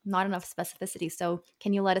and not enough specificity. So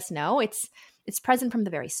can you let us know? It's present from the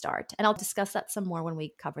very start. And I'll discuss that some more when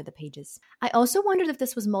we cover the pages. I also wondered if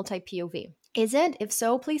this was multi-POV. Is it? If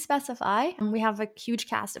so, please specify. And we have a huge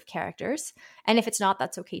cast of characters. And if it's not,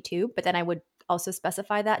 that's okay too. But then I would also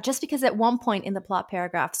specify that just because at one point in the plot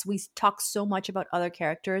paragraphs, we talk so much about other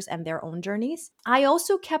characters and their own journeys. I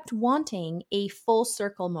also kept wanting a full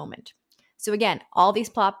circle moment. So again, all these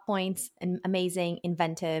plot points, and amazing,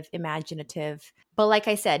 inventive, imaginative. But like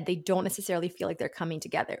I said, they don't necessarily feel like they're coming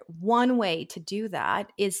together. One way to do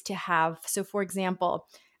that is to have, so for example,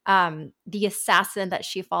 the assassin that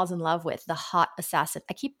she falls in love with, the hot assassin.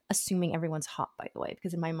 I keep assuming everyone's hot, by the way,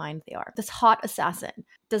 because in my mind they are. This hot assassin.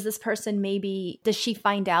 Does she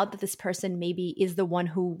find out that this person maybe is the one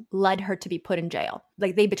who led her to be put in jail?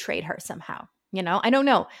 Like they betrayed her somehow. I don't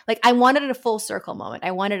know. Like, I wanted a full circle moment.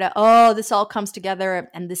 I wanted oh, this all comes together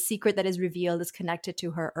and the secret that is revealed is connected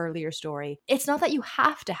to her earlier story. It's not that you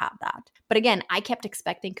have to have that. But again, I kept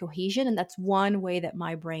expecting cohesion, and that's one way that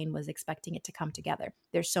my brain was expecting it to come together.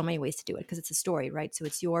 There's so many ways to do it because it's a story, right? So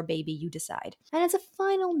it's your baby, you decide. And as a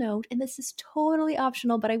final note, and this is totally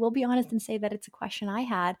optional, but I will be honest and say that it's a question I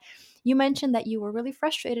had. You mentioned that you were really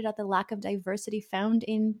frustrated at the lack of diversity found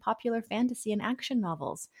in popular fantasy and action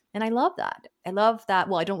novels. And I love that. I love that.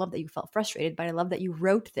 Well, I don't love that you felt frustrated, but I love that you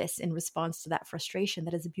wrote this in response to that frustration.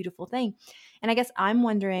 That is a beautiful thing. And I guess I'm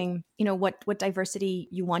wondering, what diversity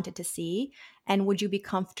you wanted to see, and would you be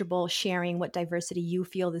comfortable sharing what diversity you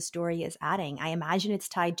feel the story is adding? I imagine it's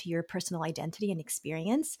tied to your personal identity and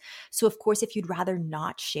experience. So of course, if you'd rather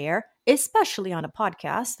not share, especially on a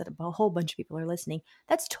podcast that a whole bunch of people are listening,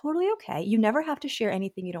 that's totally okay. You never have to share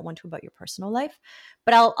anything you don't want to about your personal life.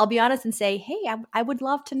 But I'll be honest and say, hey, I would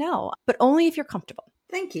love to know, but only if you're comfortable.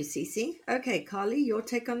 Thank you, Cece. Okay, Carly, your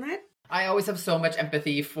take on that? I always have so much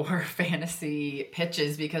empathy for fantasy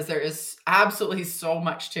pitches because there is absolutely so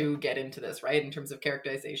much to get into this, right? In terms of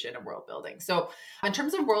characterization and world building. So in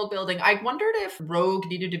terms of world building, I wondered if rogue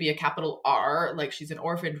needed to be a capital R, like she's an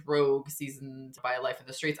orphaned rogue seasoned by a life in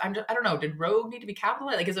the streets. I don't know. Did rogue need to be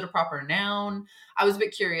capitalized? Like, is it a proper noun? I was a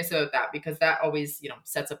bit curious about that because that always,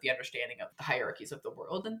 sets up the understanding of the hierarchies of the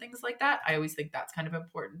world and things like that. I always think that's kind of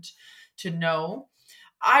important to know.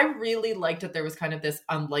 I really liked that there was kind of this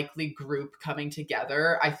unlikely group coming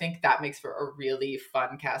together. I think that makes for a really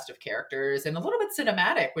fun cast of characters and a little bit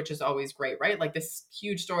cinematic, which is always great, right? Like, this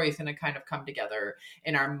huge story is going to kind of come together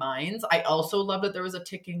in our minds. I also love that there was a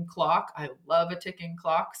ticking clock. I love a ticking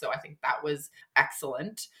clock. So I think that was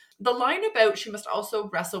excellent. The line about she must also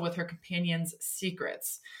wrestle with her companion's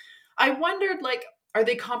secrets. I wondered, are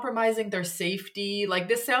they compromising their safety? Like,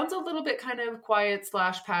 this sounds a little bit kind of quiet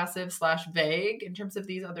 / passive / vague in terms of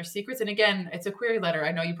these other secrets. And again, it's a query letter.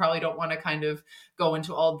 I know you probably don't want to kind of go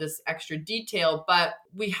into all this extra detail, but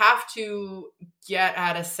we have to get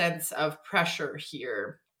at a sense of pressure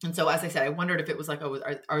here. And so, as I said, I wondered if it was like, oh,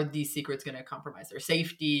 are these secrets going to compromise their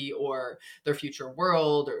safety or their future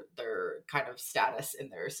world or their kind of status in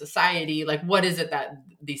their society? Like, what is it that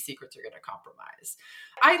these secrets are going to compromise?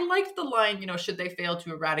 I liked the line, should they fail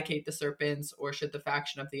to eradicate the serpents or should the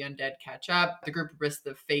faction of the undead catch up, the group risks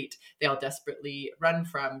the fate they all desperately run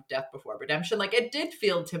from, death before redemption. Like, it did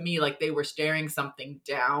feel to me like they were staring something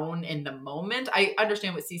down in the moment. I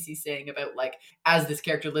understand what Cece's saying about, like, as this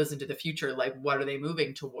character lives into the future, like, what are they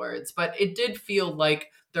moving towards? But it did feel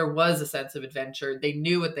like there was a sense of adventure. They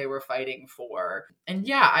knew what they were fighting for. And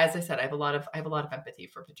yeah, as I said, I have a lot of empathy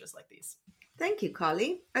for pitches like these. Thank you,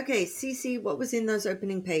 Carly. Okay, Cece, what was in those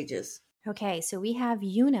opening pages? Okay, so we have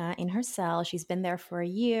Yuna in her cell. She's been there for a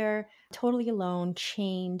year, totally alone,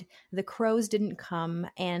 chained. The crows didn't come.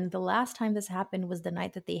 And the last time this happened was the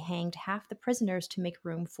night that they hanged half the prisoners to make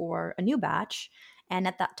room for a new batch. And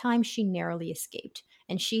at that time, she narrowly escaped.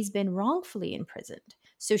 And she's been wrongfully imprisoned.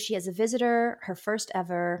 So she has a visitor, her first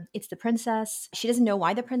ever. It's the princess. She doesn't know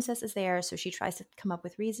why the princess is there, so she tries to come up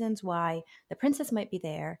with reasons why the princess might be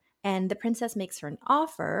there. And the princess makes her an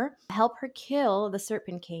offer, help her kill the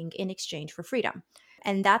Serpent King in exchange for freedom.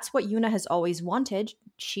 And that's what Yuna has always wanted.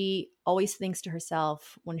 She always thinks to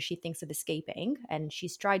herself when she thinks of escaping, and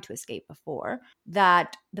she's tried to escape before,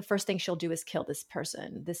 that the first thing she'll do is kill this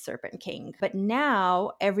person, this Serpent King. But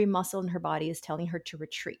now every muscle in her body is telling her to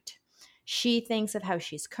retreat. She thinks of how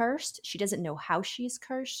she's cursed. She doesn't know how she's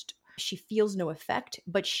cursed. She feels no effect,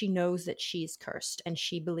 but she knows that she's cursed and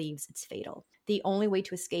she believes it's fatal. The only way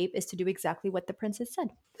to escape is to do exactly what the princess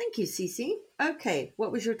said. Thank you, Cece. Okay,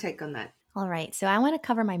 what was your take on that? All right, so I want to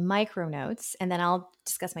cover my micro notes and then I'll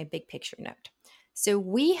discuss my big picture note. So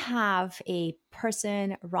we have a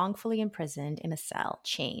person wrongfully imprisoned in a cell,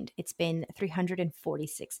 chained. It's been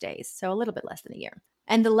 346 days, so a little bit less than a year.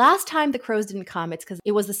 And the last time the crows didn't come, it's because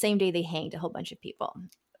it was the same day they hanged a whole bunch of people.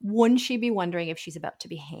 Wouldn't she be wondering if she's about to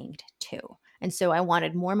be hanged too? And so I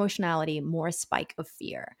wanted more emotionality, more spike of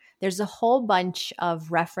fear. There's a whole bunch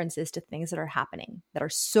of references to things that are happening that are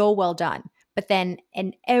so well done. But then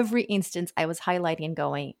in every instance, I was highlighting and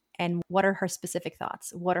going, and what are her specific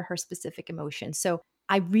thoughts? What are her specific emotions? So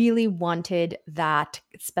I really wanted that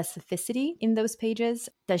specificity in those pages.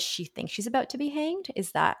 Does she think she's about to be hanged?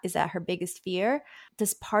 Is that her biggest fear?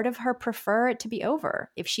 Does part of her prefer it to be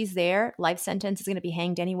over? If she's there, life sentence is going to be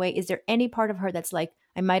hanged anyway. Is there any part of her that's like,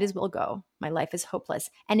 I might as well go. My life is hopeless.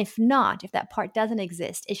 And if not, if that part doesn't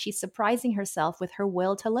exist, is she surprising herself with her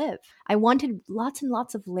will to live? I wanted lots and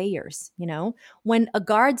lots of layers, When a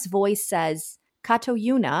guard's voice says, Kato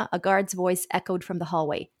Yuna, a guard's voice echoed from the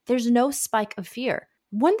hallway. There's no spike of fear.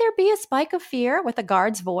 Wouldn't there be a spike of fear with the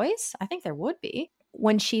guard's voice? I think there would be.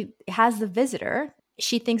 When she has the visitor,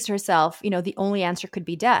 she thinks to herself, the only answer could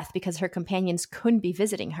be death because her companions couldn't be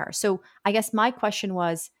visiting her. So I guess my question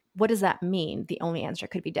was, what does that mean? The only answer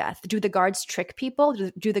could be death. Do the guards trick people?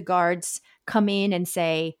 Do the guards come in and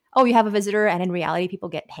say, oh, you have a visitor, and in reality, people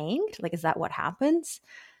get hanged? Like, is that what happens?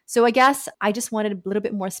 So I guess I just wanted a little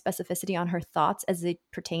bit more specificity on her thoughts as they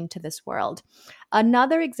pertain to this world.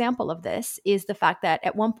 Another example of this is the fact that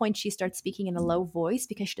at one point she starts speaking in a low voice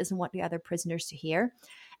because she doesn't want the other prisoners to hear.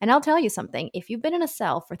 And I'll tell you something, if you've been in a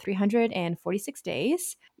cell for 346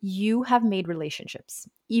 days, you have made relationships.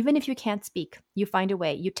 Even if you can't speak, you find a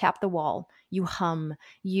way, you tap the wall, you hum,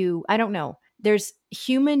 I don't know. There's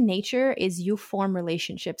human nature is you form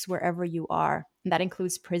relationships wherever you are. And that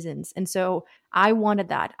includes prisons. And so I wanted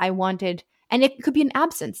that. And it could be an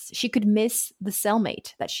absence. She could miss the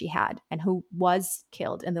cellmate that she had and who was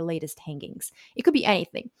killed in the latest hangings. It could be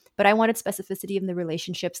anything. But I wanted specificity in the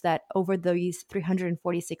relationships that over these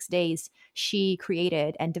 346 days she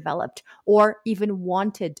created and developed, or even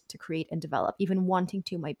wanted to create and develop. Even wanting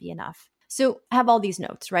to might be enough. So I have all these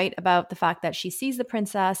notes, right, about the fact that she sees the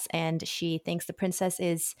princess and she thinks the princess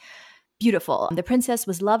is beautiful. The princess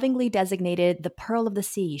was lovingly designated the pearl of the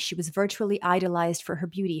sea. She was virtually idolized for her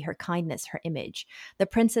beauty, her kindness, her image. The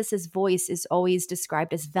princess's voice is always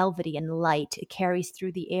described as velvety and light. It carries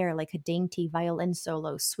through the air like a dainty violin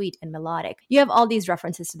solo, sweet and melodic. You have all these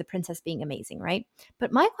references to the princess being amazing, right?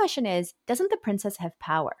 But my question is, doesn't the princess have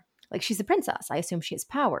power? Like, she's a princess. I assume she has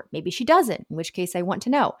power. Maybe she doesn't, in which case I want to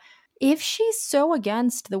know. If she's so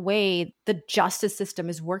against the way the justice system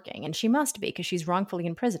is working, and she must be because she's wrongfully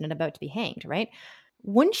imprisoned and about to be hanged, right?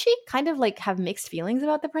 Wouldn't she kind of like have mixed feelings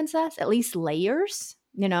about the princess, at least layers,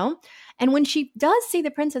 And when she does see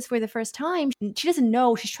the princess for the first time, she doesn't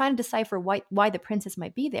know. She's trying to decipher why the princess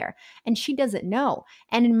might be there. And she doesn't know.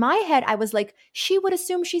 And in my head, I was like, she would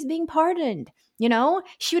assume she's being pardoned.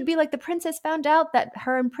 She would be like, the princess found out that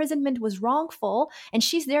her imprisonment was wrongful and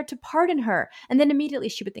she's there to pardon her. And then immediately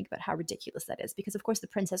she would think about how ridiculous that is, because of course the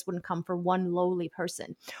princess wouldn't come for one lowly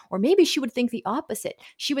person. Or maybe she would think the opposite.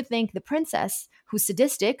 She would think the princess, who's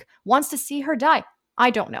sadistic, wants to see her die. I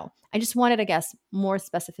don't know. I just wanted, I guess, more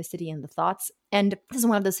specificity in the thoughts. And this is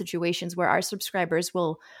one of those situations where our subscribers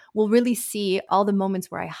will really see all the moments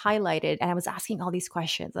where I highlighted and I was asking all these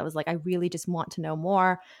questions. I was like, I really just want to know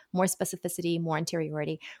more specificity, more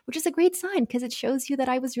interiority, which is a great sign because it shows you that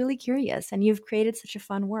I was really curious and you've created such a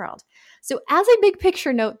fun world. So as a big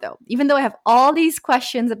picture note, though, even though I have all these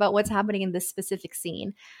questions about what's happening in this specific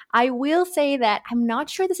scene, I will say that I'm not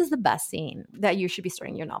sure this is the best scene that you should be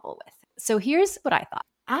starting your novel with. So here's what I thought.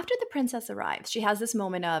 After the princess arrives, she has this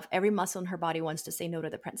moment of every muscle in her body wants to say no to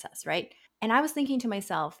the princess, right? And I was thinking to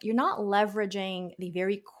myself, you're not leveraging the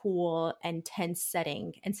very cool and tense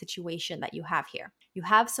setting and situation that you have here. You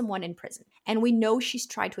have someone in prison, and we know she's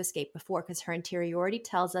tried to escape before because her interiority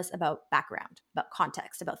tells us about background, about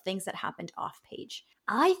context, about things that happened off page.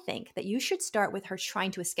 I think that you should start with her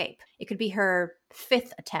trying to escape. It could be her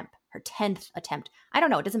 5th attempt, her 10th attempt. I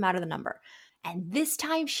don't know. It doesn't matter the number. And this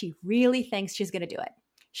time she really thinks she's going to do it.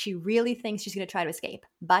 She really thinks she's going to try to escape,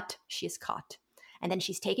 but she is caught. And then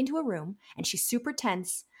she's taken to a room and she's super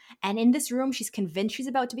tense. And in this room, she's convinced she's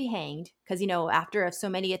about to be hanged because, after so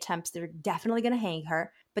many attempts, they're definitely going to hang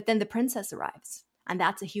her. But then the princess arrives. And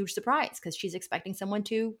that's a huge surprise because she's expecting someone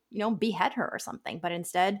to, behead her or something. But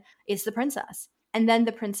instead, it's the princess. And then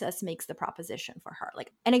the princess makes the proposition for her.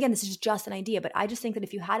 And again, this is just an idea, but I just think that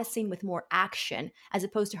if you had a scene with more action, as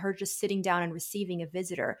opposed to her just sitting down and receiving a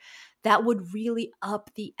visitor, that would really up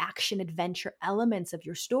the action adventure elements of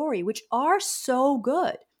your story, which are so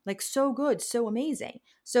good, so good, so amazing.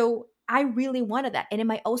 So I really wanted that. And it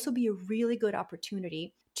might also be a really good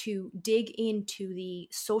opportunity to dig into the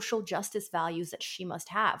social justice values that she must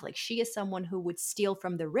have. She is someone who would steal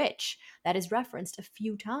from the rich. That is referenced a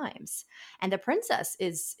few times. And the princess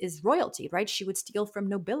is royalty, right? She would steal from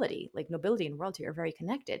nobility. Nobility and royalty are very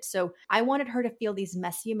connected. So I wanted her to feel these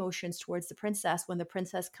messy emotions towards the princess when the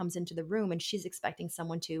princess comes into the room and she's expecting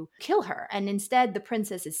someone to kill her. And instead, the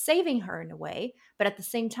princess is saving her in a way. But at the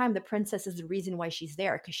same time, the princess is the reason why she's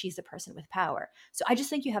there because she's the person with power. So I just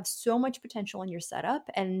think you have so much potential in your setup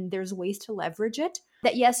and there's ways to leverage it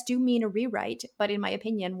that, yes, do mean a rewrite, but in my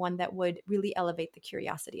opinion, one that would really elevate the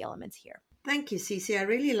curiosity elements here. Thank you, Cece. I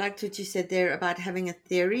really liked what you said there about having a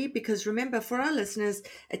theory, because remember, for our listeners,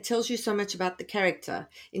 it tells you so much about the character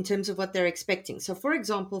in terms of what they're expecting. So, for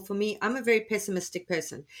example, for me, I'm a very pessimistic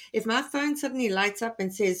person. If my phone suddenly lights up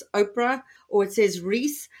and says Oprah or it says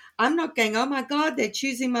Reese, I'm not going, oh my God, they're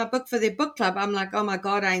choosing my book for their book club. I'm like, oh my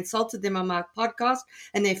God, I insulted them on my podcast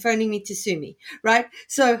and they're phoning me to sue me, right?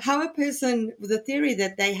 So how a person, the theory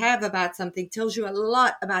that they have about something tells you a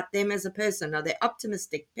lot about them as a person. Are they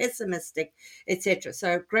optimistic, pessimistic, etc.?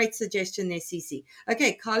 So great suggestion there, Cece.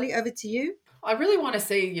 Okay, Carly, over to you. I really want to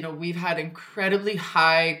say, we've had incredibly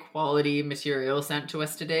high quality material sent to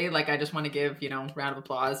us today. Like, I just want to give, round of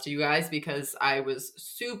applause to you guys, because I was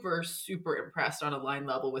super, super impressed on a line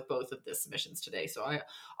level with both of the submissions today. So I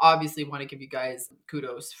obviously want to give you guys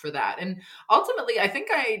kudos for that. And ultimately, I think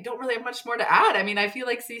I don't really have much more to add. I mean, I feel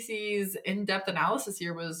like Cece's in-depth analysis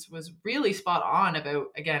here was really spot on about,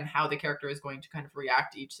 again, how the character is going to kind of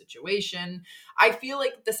react to each situation. I feel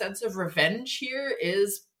like the sense of revenge here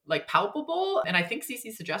is like palpable, and I think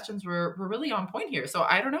Cece's suggestions were really on point here. So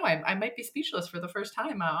I don't know, I might be speechless for the first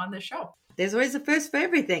time on this show. There's always a first for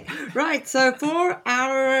everything. Right. So for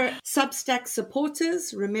our Substack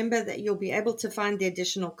supporters, remember that you'll be able to find the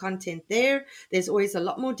additional content there. There's always a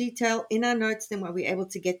lot more detail in our notes than what we're able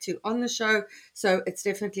to get to on the show. So it's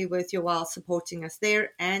definitely worth your while supporting us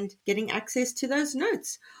there and getting access to those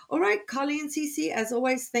notes. All right, Carly and Cece, as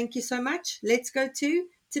always, thank you so much. Let's go to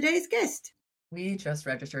today's guest. We just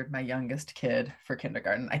registered my youngest kid for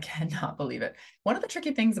kindergarten. I cannot believe it. One of the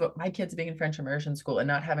tricky things about my kids being in French immersion school and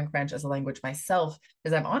not having French as a language myself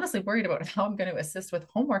is I'm honestly worried about how I'm going to assist with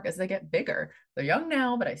homework as they get bigger. They're young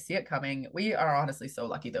now, but I see it coming. We are honestly so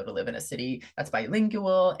lucky, though, to live in a city that's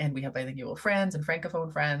bilingual, and we have bilingual friends and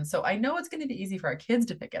Francophone friends. So I know it's going to be easy for our kids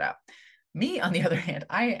to pick it up. Me, on the other hand,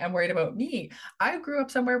 I am worried about me. I grew up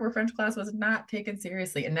somewhere where French class was not taken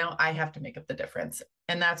seriously, and now I have to make up the difference.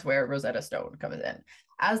 And that's where Rosetta Stone comes in.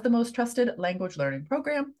 As the most trusted language learning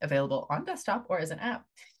program available on desktop or as an app,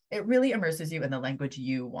 it really immerses you in the language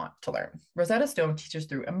you want to learn. Rosetta Stone teaches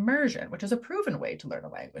through immersion, which is a proven way to learn a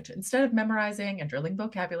language. Instead of memorizing and drilling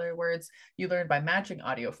vocabulary words, you learn by matching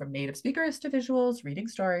audio from native speakers to visuals, reading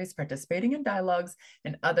stories, participating in dialogues,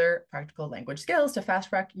 and other practical language skills to fast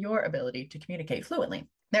track your ability to communicate fluently.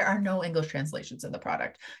 There are no English translations in the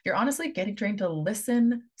product. You're honestly getting trained to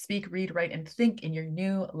listen, speak, read, write, and think in your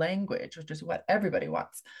new language, which is what everybody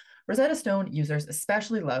wants. Rosetta Stone users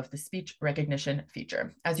especially love the speech recognition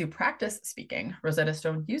feature. As you practice speaking, Rosetta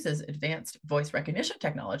Stone uses advanced voice recognition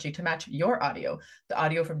technology to match your audio, the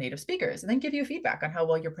audio from native speakers, and then give you feedback on how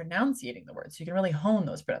well you're pronunciating the words so you can really hone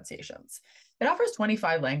those pronunciations. It offers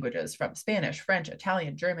 25 languages from Spanish, French,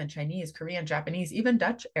 Italian, German, Chinese, Korean, Japanese, even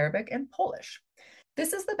Dutch, Arabic, and Polish.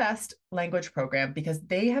 This is the best language program because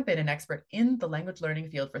they have been an expert in the language learning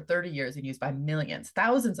field for 30 years and used by millions.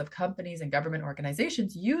 Thousands of companies and government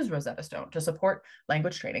organizations use Rosetta Stone to support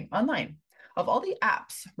language training online. Of all the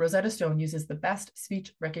apps, Rosetta Stone uses the best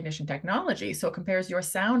speech recognition technology, so it compares your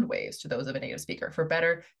sound waves to those of a native speaker for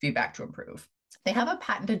better feedback to improve. They have a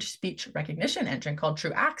patented speech recognition engine called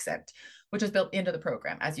True Accent, which is built into the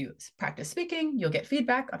program. As you practice speaking, you'll get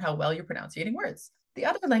feedback on how well you're pronouncing words. The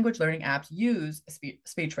other language learning apps use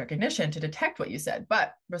speech recognition to detect what you said,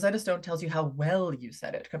 but Rosetta Stone tells you how well you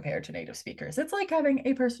said it compared to native speakers. It's like having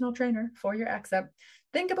a personal trainer for your accent.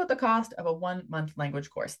 Think about the cost of a 1-month language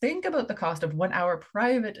course. Think about the cost of 1-hour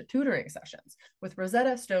private tutoring sessions. With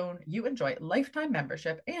Rosetta Stone, you enjoy lifetime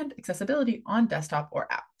membership and accessibility on desktop or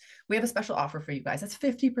app. We have a special offer for you guys. That's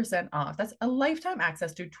 50% off. That's a lifetime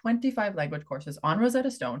access to 25 language courses on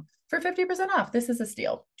Rosetta Stone for 50% off. This is a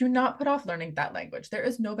steal. Do not put off learning that language. There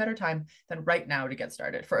is no better time than right now to get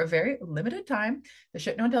started. For a very limited time, the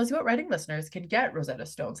Shit No One Tells You About Writing listeners can get Rosetta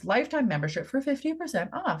Stone's lifetime membership for 50%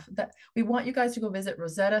 off. We want you guys to go visit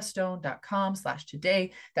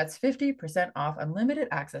rosettastone.com/today. That's 50% off unlimited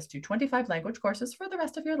access to 25 language courses for the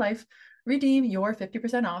rest of your life. Redeem your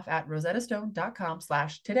 50% off at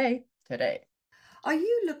rosettastone.com/today today. Are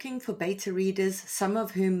you looking for beta readers, some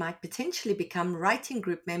of whom might potentially become writing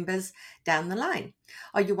group members down the line?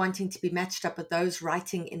 Are you wanting to be matched up with those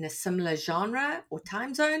writing in a similar genre or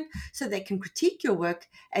time zone so they can critique your work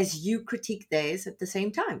as you critique theirs at the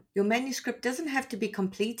same time? Your manuscript doesn't have to be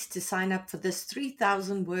complete to sign up for this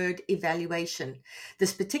 3,000-word evaluation.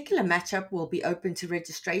 This particular matchup will be open to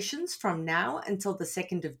registrations from now until the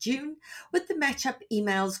 2nd of June, with the matchup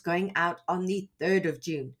emails going out on the 3rd of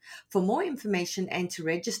June. For more information and to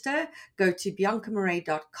register, go to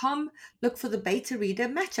biancamarais.com, look for the beta reader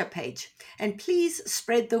matchup page, and please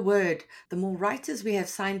spread the word. The more writers we have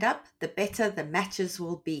signed up, the better the matches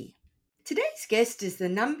will be. Today's guest is the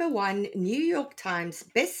 #1 New York Times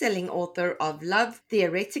bestselling author of Love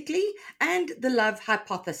Theoretically and The Love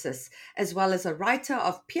Hypothesis, as well as a writer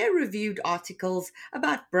of peer-reviewed articles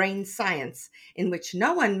about brain science, in which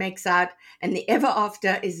no one makes out and the ever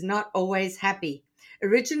after is not always happy.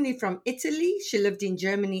 Originally from Italy, she lived in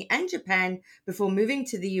Germany and Japan before moving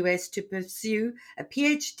to the US to pursue a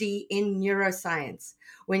PhD in neuroscience.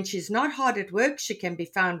 When she's not hard at work, she can be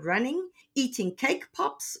found running, eating cake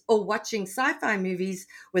pops, or watching sci-fi movies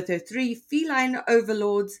with her 3 feline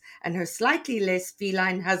overlords and her slightly less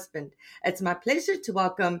feline husband. It's my pleasure to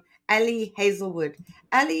welcome Ali Hazelwood.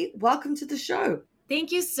 Ali, welcome to the show.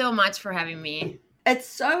 Thank you so much for having me. It's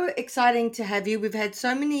so exciting to have you. We've had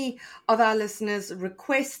so many of our listeners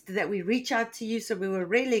request that we reach out to you, so we were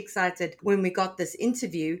really excited when we got this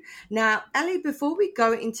interview. Now, Ali, before we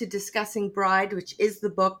go into discussing Bride, which is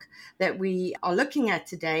the book that we are looking at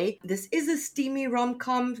today, this is a steamy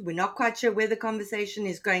rom-com. We're not quite sure where the conversation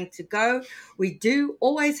is going to go. We do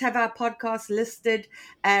always have our podcast listed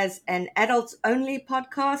as an adults-only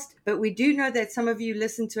podcast, but we do know that some of you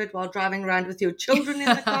listen to it while driving around with your children in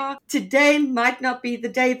the car. Today might not be the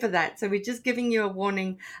day for that. So we're just giving you a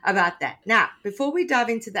warning about that. Now, before we dive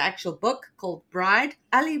into the actual book called Bride,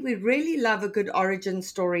 Ali, we really love a good origin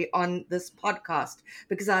story on this podcast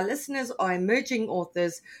because our listeners are emerging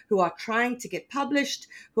authors who are trying to get published,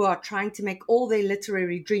 who are trying to make all their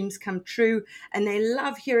literary dreams come true, and they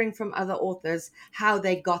love hearing from other authors how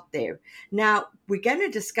they got there. Now, we're going to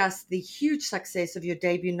discuss the huge success of your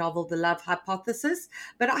debut novel, The Love Hypothesis,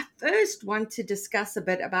 but I first want to discuss a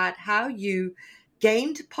bit about how you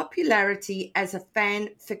gained popularity as a fan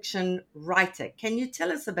fiction writer. Can you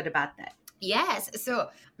tell us a bit about that? Yes. So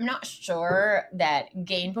I'm not sure that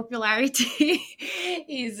gain popularity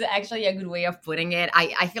is actually a good way of putting it.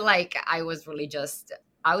 I feel like I was really just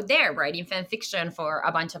out there writing fan fiction for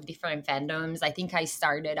a bunch of different fandoms. I think I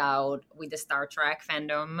started out with the Star Trek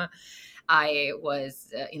fandom. I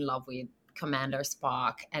was in love with Commander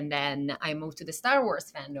Spock, and then I moved to the Star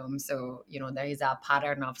Wars fandom. So, there is a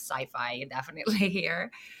pattern of sci-fi definitely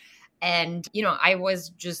here. And, I was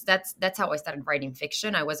just, that's how I started writing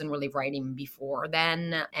fiction. I wasn't really writing before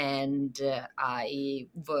then. And I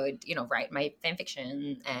would, write my fan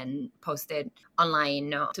fiction and post it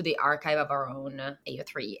online to the archive of our own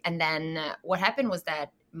AO3. And then what happened was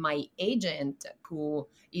that my agent, who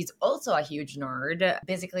is also a huge nerd,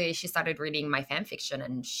 basically she started reading my fan fiction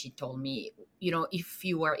and she told me, if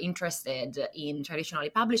you are interested in traditionally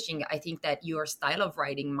publishing, I think that your style of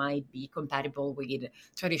writing might be compatible with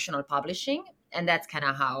traditional publishing. And that's kind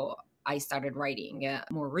of how I started writing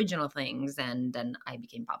more original things, and then I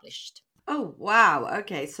became published. Oh, wow.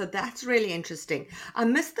 Okay, so that's really interesting. I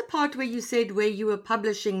missed the part where you said where you were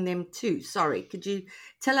publishing them to. Sorry, could you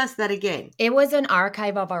tell us that again? It was an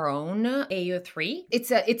archive of our own, AO3.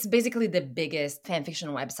 It's basically the biggest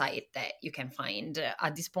fanfiction website that you can find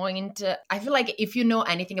at this point. I feel like if you know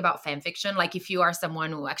anything about fanfiction, like if you are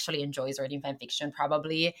someone who actually enjoys reading fanfiction,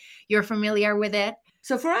 probably you're familiar with it.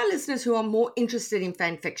 So for our listeners who are more interested in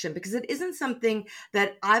fan fiction, because it isn't something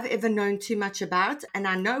that I've ever known too much about, and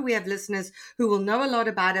I know we have listeners who will know a lot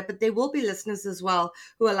about it, but there will be listeners as well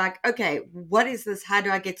who are like, okay, what is this? How do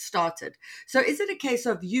I get started? So is it a case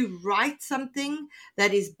of you write something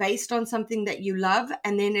that is based on something that you love,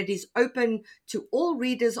 and then it is open to all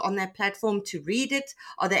readers on that platform to read it?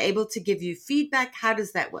 Are they able to give you feedback? How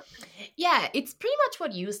does that work? Yeah, it's pretty much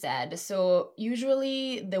what you said. So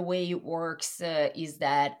usually the way it works is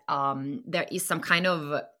that there is some kind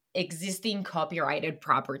of existing copyrighted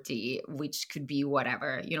property, which could be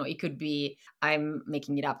whatever. It could be, I'm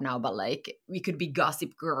making it up now, but like it could be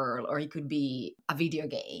Gossip Girl, or it could be a video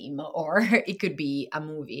game, or it could be a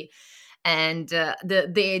movie. And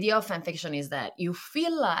the idea of fanfiction is that you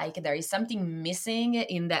feel like there is something missing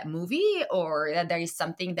in that movie, or that there is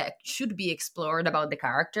something that should be explored about the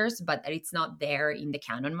characters, but that it's not there in the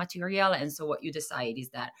canon material. And so what you decide is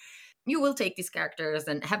that you will take these characters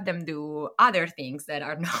and have them do other things that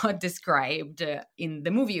are not described in the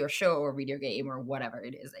movie or show or video game or whatever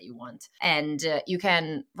it is that you want. And you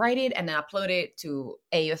can write it and then upload it to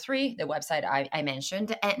AO3, the website I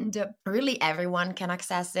mentioned, and really everyone can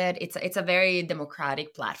access it. It's a very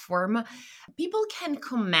democratic platform. People can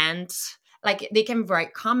comment. Like they can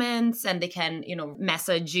write comments and they can,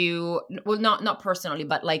 message you. Well, not personally,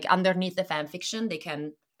 but like underneath the fan fiction, they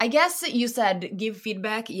can. I guess you said give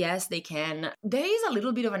feedback. Yes, they can. There is a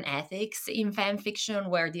little bit of an ethics in fan fiction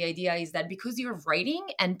where the idea is that because you're writing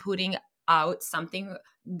and putting out something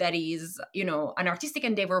that is, an artistic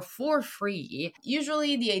endeavor for free,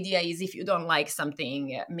 usually the idea is if you don't like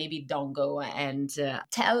something, maybe don't go and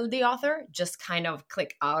tell the author, just kind of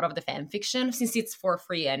click out of the fan fiction since it's for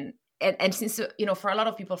free. And since, for a lot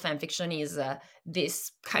of people, fan fiction is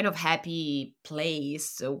this kind of happy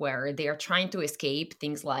place where they are trying to escape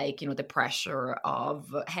things like, the pressure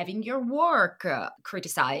of having your work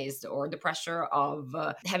criticized, or the pressure of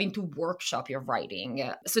having to workshop your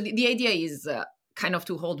writing. So the idea is kind of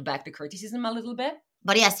to hold back the criticism a little bit.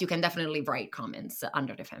 But yes, you can definitely write comments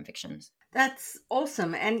under the fan fictions. That's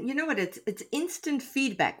awesome. And you know what? It's instant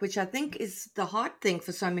feedback, which I think is the hard thing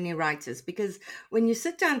for so many writers, because when you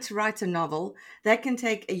sit down to write a novel, that can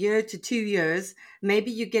take 1 year to 2 years.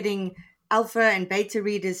 Maybe you're getting alpha and beta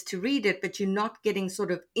readers to read it, but you're not getting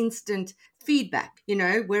sort of instant feedback,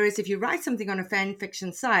 whereas if you write something on a fan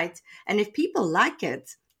fiction site, and if people like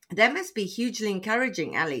it, that must be hugely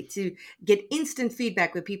encouraging, Ali, to get instant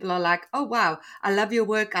feedback where people are like, oh, wow, I love your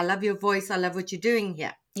work. I love your voice. I love what you're doing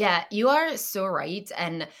here. Yeah, you are so right.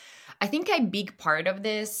 And I think a big part of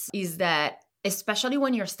this is that, especially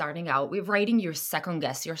when you're starting out with writing, you second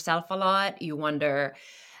guess yourself a lot. You wonder,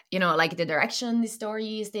 like the direction the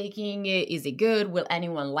story is taking, is it good? Will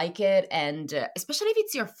anyone like it? And especially if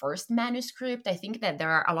it's your first manuscript, I think that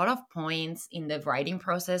there are a lot of points in the writing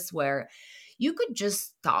process where you could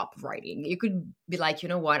just stop writing. You could be like, you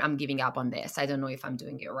know what, I'm giving up on this. I don't know if I'm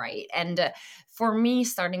doing it right. And for me,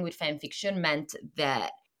 starting with fan fiction meant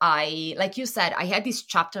that like you said, I had this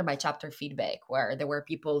chapter by chapter feedback where there were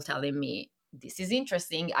people telling me, this is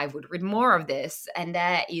interesting, I would read more of this. And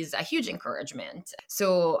that is a huge encouragement.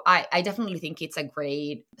 So I definitely think it's a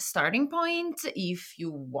great starting point if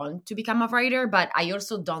you want to become a writer. But I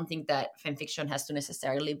also don't think that fan fiction has to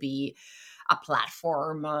necessarily be a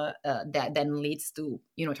platform that then leads to,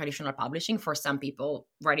 traditional publishing. For some people,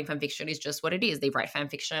 writing fan fiction is just what it is. They write fan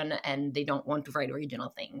fiction and they don't want to write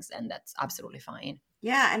original things, and that's absolutely fine.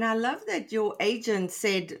 Yeah, and I love that your agent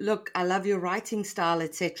said, look, I love your writing style,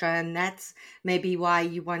 etc. And that's maybe why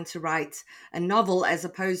you want to write a novel, as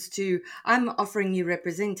opposed to, I'm offering you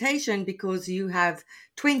representation because you have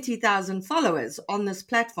 20,000 followers on this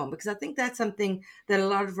platform. Because I think that's something that a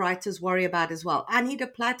lot of writers worry about as well. I need a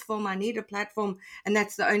platform. And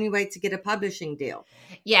that's the only way to get a publishing deal.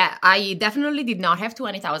 Yeah, I definitely did not have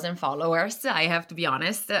 20,000 followers. I have to be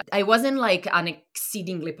honest. I wasn't like an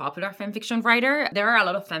exceedingly popular fanfiction writer. There are a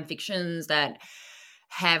lot of fanfictions that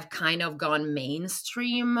have kind of gone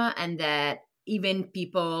mainstream, and that even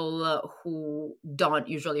people who don't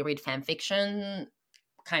usually read fanfiction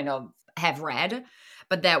kind of have read.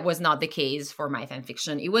 But that was not the case for my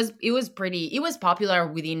fanfiction. It was popular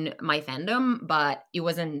within my fandom, but it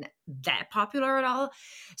wasn't that popular at all.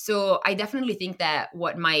 So I definitely think that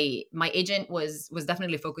what my agent was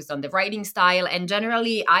definitely focused on the writing style. And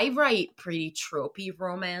generally, I write pretty tropey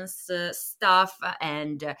romance stuff,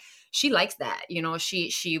 and she likes that.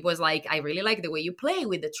 She was like, I really like the way you play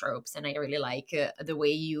with the tropes, and I really like the way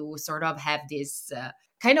you sort of have this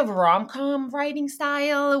kind of rom-com writing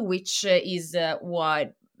style, which is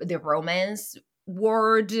what the romance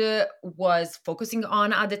word was focusing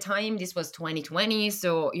on at the time. This was 2020.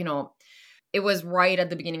 So, it was right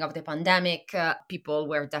at the beginning of the pandemic. People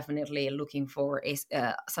were definitely looking for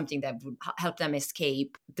something that would help them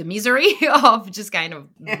escape the misery of just kind of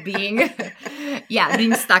being,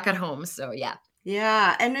 being stuck at home. So, yeah.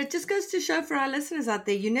 Yeah, and it just goes to show for our listeners out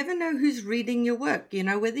there, you never know who's reading your work.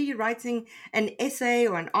 Whether you're writing an essay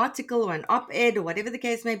or an article or an op-ed or whatever the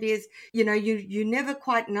case may be, is, you never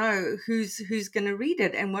quite know who's going to read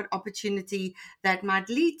it and what opportunity that might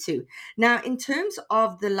lead to. Now, in terms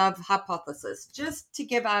of the love hypothesis, just to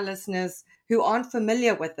give our listeners who aren't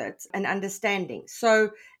familiar with it an understanding.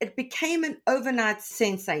 So it became an overnight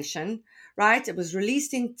sensation, right? It was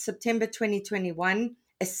released in September 2021.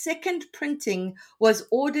 A second printing was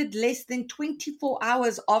ordered less than 24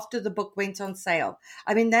 hours after the book went on sale.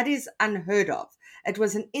 I mean, that is unheard of. It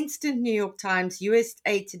was an instant New York Times,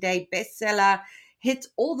 USA Today bestseller, hit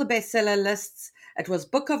all the bestseller lists. It was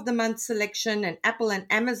Book of the Month selection, an Apple and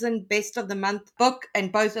Amazon Best of the Month book,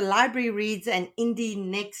 and both a Library Reads and Indie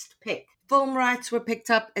Next pick. Film rights were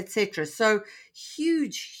picked up, etc. So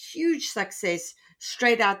huge, huge success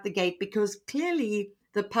straight out the gate, because clearly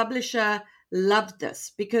the publisher loved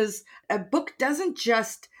this, because a book doesn't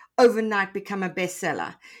just overnight become a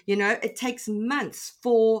bestseller. It takes months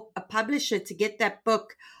for a publisher to get that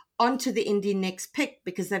book onto the indie next pick,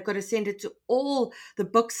 because they've got to send it to all the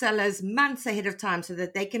booksellers months ahead of time so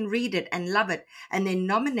that they can read it and love it and then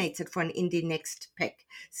nominate it for an indie next pick.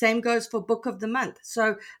 Same goes for book of the month.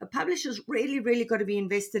 So a publisher's really, really got to be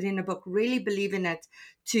invested in a book, really believe in it,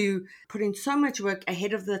 to put in so much work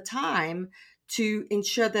ahead of the time to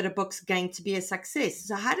ensure that a book's going to be a success.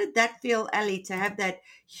 So how did that feel, Ali, to have that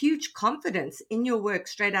huge confidence in your work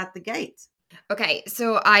straight out the gate? Okay,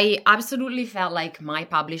 so I absolutely felt like my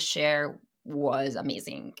publisher was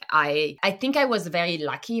amazing. I think I was very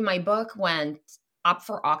lucky. My book went up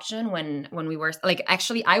for auction when we were like,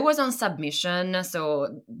 actually I was on submission.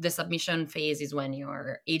 So the submission phase is when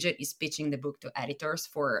your agent is pitching the book to editors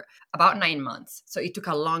for about 9 months. So it took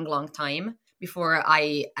a long time before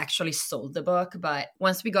I actually sold the book. But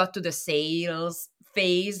once we got to the sales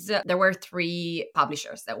phase, there were 3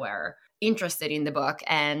 publishers that were interested in the book.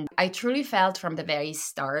 And I truly felt from the very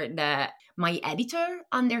start that my editor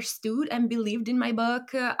understood and believed in my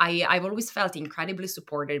book. I've always felt incredibly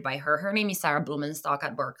supported by her. Her name is Sarah Blumenstock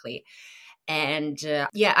at Berkeley. And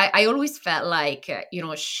I always felt like,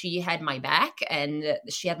 she had my back and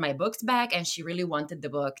she had my books back, and she really wanted the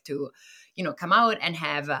book to, come out and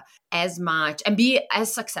have as much and be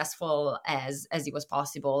as successful as it was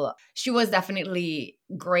possible. She was definitely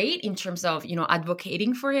great in terms of,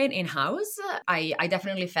 advocating for it in-house. I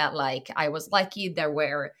definitely felt like I was lucky. There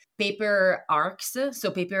were paper ARCs, so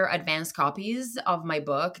paper advanced copies of my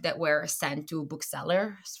book that were sent to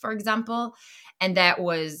booksellers, for example. And that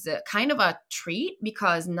was kind of a treat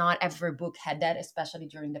because not every book had that, especially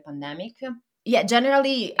during the pandemic. Yeah,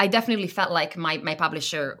 generally, I definitely felt like my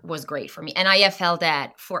publisher was great for me. And I have felt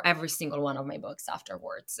that for every single one of my books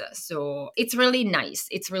afterwards. So it's really nice.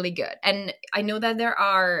 It's really good. And I know that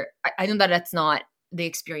I know that that's not the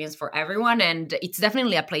experience for everyone. And it's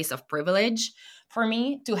definitely a place of privilege for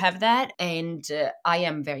me to have that. And I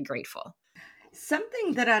am very grateful.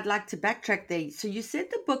 Something that I'd like to backtrack there. So you said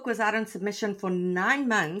the book was out on submission for 9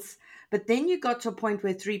 months, but then you got to a point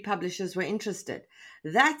where 3 publishers were interested.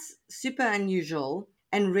 That's super unusual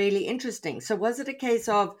and really interesting. So was it a case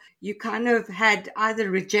of you kind of had either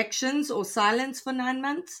rejections or silence for 9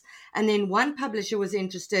 months, and then one publisher was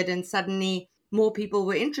interested and suddenly more people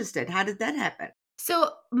were interested? How did that happen?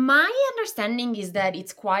 So my understanding is that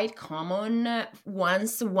it's quite common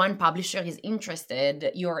once one publisher is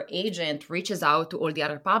interested, your agent reaches out to all the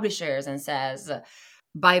other publishers and says,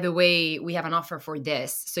 by the way, we have an offer for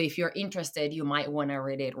this. So if you're interested, you might want to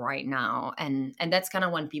read it right now. And that's kind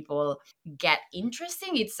of when people get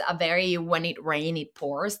interesting. It's a very when it rains, it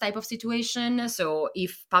pours type of situation. So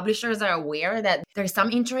if publishers are aware that there's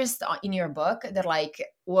some interest in your book, they're like,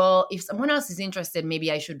 well, if someone else is interested,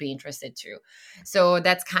 maybe I should be interested too. So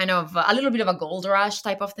that's kind of a little bit of a gold rush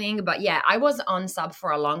type of thing. But yeah, I was on sub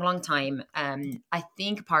for a long time. I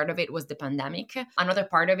think part of it was the pandemic. Another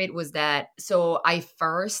part of it was that, so I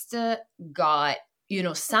first got,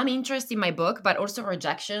 some interest in my book, but also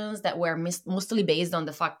rejections that were mostly based on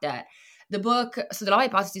the fact that the book, so The Love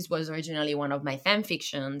Hypothesis was originally one of my fan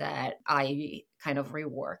fiction that I kind of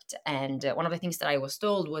reworked. And one of the things that I was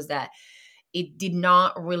told was that it did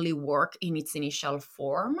not really work in its initial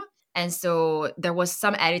form. And so there was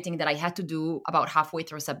some editing that I had to do about halfway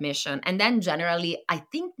through submission. And then generally, I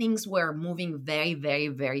think things were moving very, very,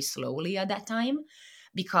 very slowly at that time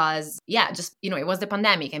because, it was the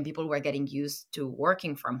pandemic and people were getting used to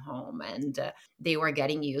working from home and they were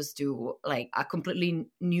getting used to like a completely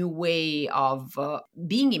new way of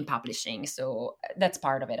being in publishing. So that's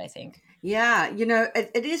part of it, I think. Yeah,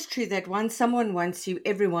 it is true that once someone wants you,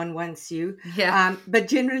 everyone wants you. Yeah. But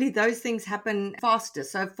generally those things happen faster.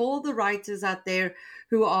 So for the writers out there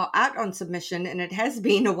who are out on submission, and it has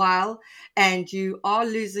been a while, and you are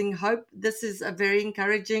losing hope, this is a very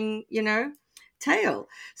encouraging, tale.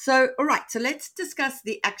 So, all right, so let's discuss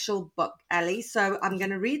the actual book, Ali. So I'm going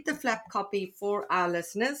to read the flap copy for our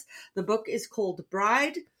listeners. The book is called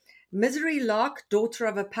Bride. Misery Lark, daughter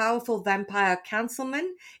of a powerful vampire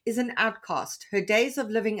councilman, is an outcast. Her days of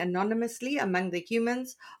living anonymously among the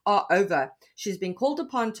humans are over. She's been called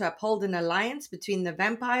upon to uphold an alliance between the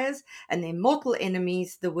vampires and their mortal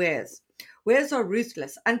enemies, the Wares. Wares are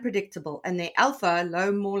ruthless, unpredictable, and their alpha,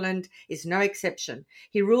 Lo Morland, is no exception.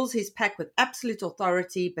 He rules his pack with absolute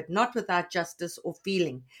authority, but not without justice or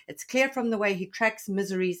feeling. It's clear from the way he tracks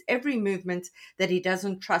Misery's every movement that he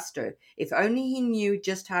doesn't trust her. If only he knew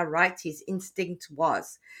just how right his instinct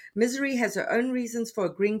was. Misery has her own reasons for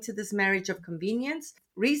agreeing to this marriage of convenience,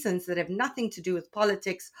 reasons that have nothing to do with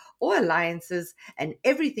politics or alliances, and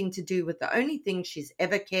everything to do with the only thing she's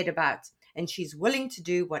ever cared about. And she's willing to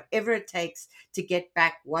do whatever it takes to get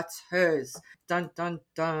back what's hers. Dun, dun,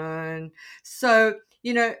 dun. So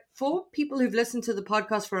For people who've listened to the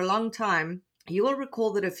podcast for a long time, you will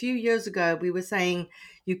recall that a few years ago we were saying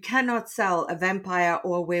you cannot sell a vampire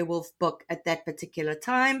or a werewolf book at that particular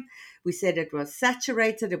time. We said it was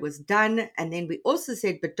saturated, it was done. And then we also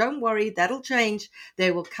said, but don't worry, that'll change.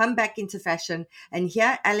 They will come back into fashion. And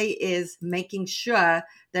here Ali is making sure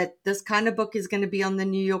that this kind of book is going to be on the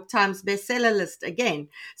New York Times bestseller list again.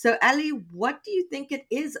 So Ali, what do you think it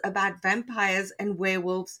is about vampires and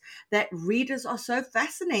werewolves that readers are so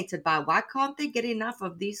fascinated by? Why can't they get enough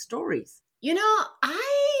of these stories?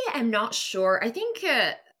 I am not sure. I think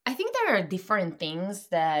there are different things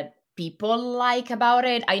that people like about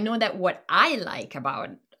it. I know that what I like about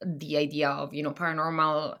the idea of,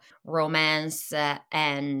 paranormal romance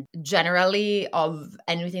and generally of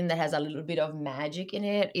anything that has a little bit of magic in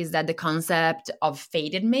it is that the concept of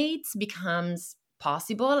fated mates becomes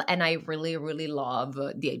possible. And I really, really love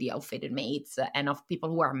the idea of fated mates and of people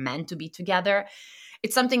who are meant to be together.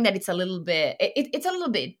 It's something that it's a little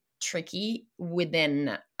bit tricky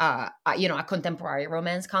within a contemporary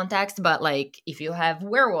romance context, but like if you have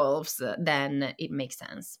werewolves, then it makes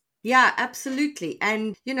sense. Yeah, absolutely.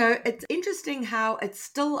 And it's interesting how it's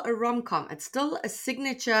still a rom-com. It's still a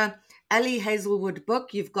signature Ali Hazelwood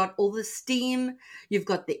book. You've got all the steam, you've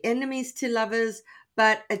got the enemies to lovers,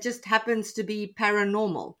 but it just happens to be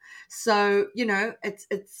paranormal. So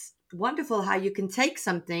it's wonderful how you can take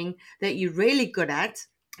something that you're really good at,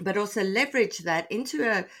 but also leverage that into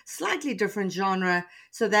a slightly different genre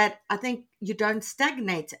so that I think you don't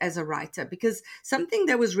stagnate as a writer. Because something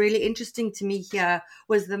that was really interesting to me here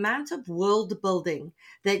was the amount of world building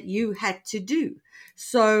that you had to do.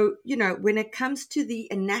 So, when it comes to the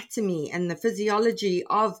anatomy and the physiology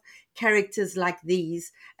of characters like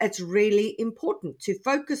these, it's really important to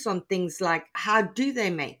focus on things like how do they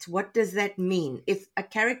mate? What does that mean? If a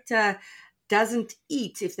character doesn't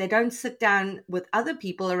eat, if they don't sit down with other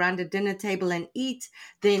people around a dinner table and eat,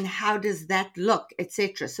 then how does that look,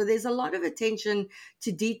 etc. So there's a lot of attention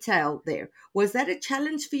to detail there. Was that a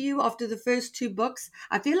challenge for you after the first two books?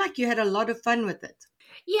 I feel like you had a lot of fun with it.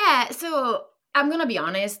 Yeah, so I'm going to be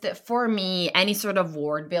honest, for me, any sort of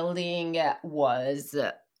world building was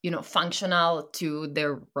functional to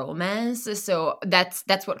the romance. So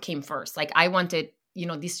that's what came first. Like I wanted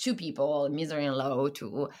these two people, Misery and Low,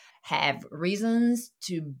 to have reasons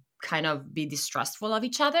to kind of be distrustful of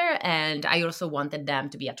each other. And I also wanted them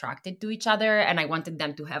to be attracted to each other. And I wanted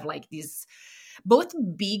them to have like these both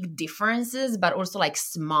big differences, but also like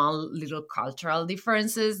small little cultural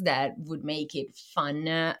differences that would make it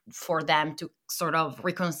fun for them to sort of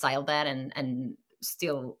reconcile that and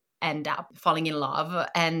still end up falling in love.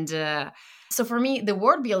 And so for me, the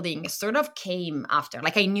world building sort of came after.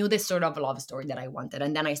 Like I knew this sort of love story that I wanted,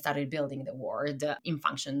 and then I started building the world in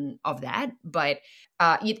function of that. But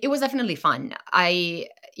it was definitely fun.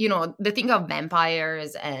 The thing of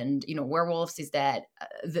vampires and werewolves is that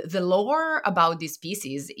the lore about these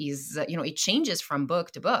species is it changes from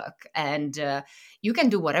book to book, and you can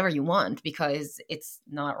do whatever you want because it's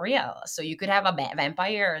not real. So you could have a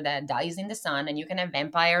vampire that dies in the sun, and you can have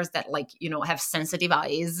vampires that have sensitive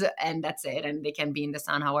eyes, and that's it. And they can be in the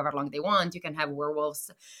sun however long they want. You can have werewolves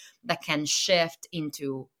that can shift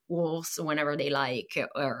into wolves whenever they like,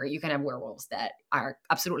 or you can have werewolves that are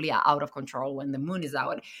absolutely out of control when the moon is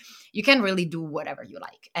out. You can really do whatever you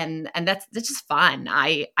like. And that's just fun.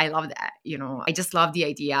 I love that. I just love the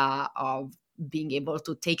idea of being able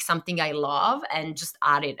to take something I love and just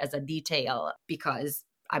add it as a detail because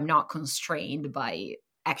I'm not constrained by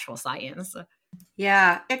actual science.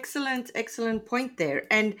 Yeah, excellent point there.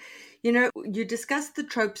 And, you discussed the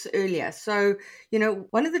tropes earlier. So,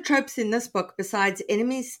 one of the tropes in this book, besides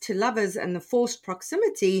enemies to lovers and the forced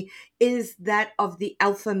proximity, is that of the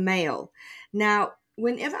alpha male. Now,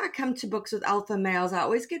 whenever I come to books with alpha males, I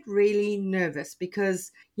always get really nervous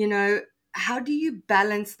because, how do you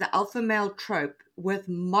balance the alpha male trope with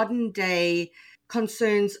modern day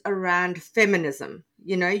concerns around feminism?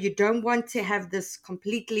 You don't want to have this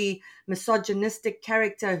completely misogynistic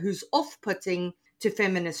character who's off-putting to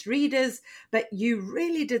feminist readers, but you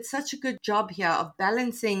really did such a good job here of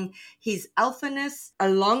balancing his alphaness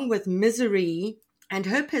along with Misery and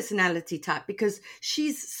her personality type, because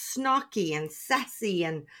she's snarky and sassy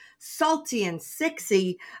and salty and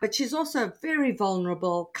sexy, but she's also very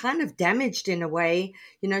vulnerable, kind of damaged in a way.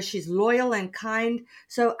 She's loyal and kind.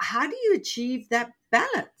 So how do you achieve that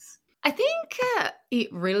balance? I think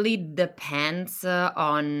it really depends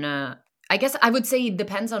on, I guess I would say it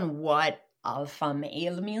depends on what alpha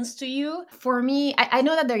male means to you. For me, I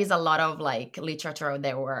know that there is a lot of literature out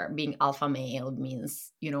there where being alpha male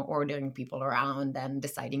means, ordering people around and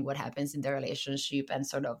deciding what happens in the relationship and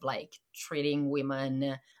sort of treating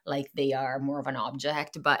women like they are more of an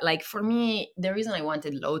object. But like for me, the reason I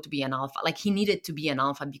wanted Lo to be an alpha, like he needed to be an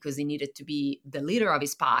alpha because he needed to be the leader of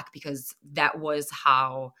his pack, because that was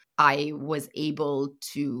how I was able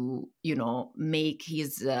to, make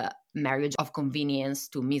his marriage of convenience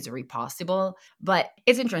to misery possible. But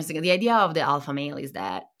it's interesting. The idea of the alpha male is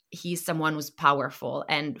that he's someone who's powerful.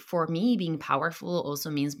 And for me, being powerful also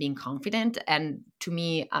means being confident. And to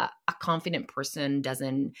me, a confident person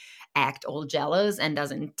doesn't act all jealous and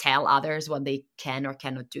doesn't tell others what they can or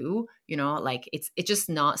cannot do. Like it's just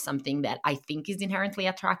not something that I think is inherently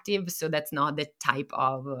attractive. So that's not the type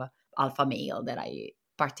of alpha male that I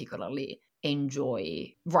particularly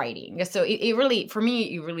enjoy writing. So it really, for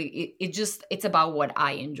me, it's about what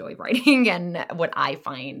I enjoy writing and what I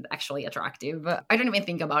find actually attractive. I don't even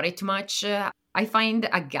think about it too much. I find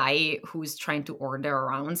a guy who's trying to order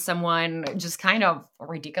around someone just kind of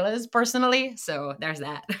ridiculous personally. So there's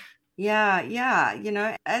that.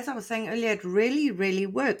 Yeah. As I was saying earlier, it really, really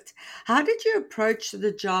worked. How did you approach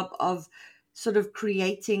the job of sort of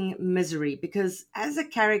creating misery? Because as a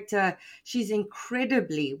character, she's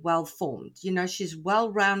incredibly well formed. She's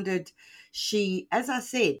well rounded. As I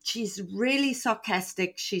said, she's really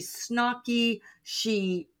sarcastic. She's snarky.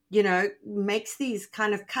 She, makes these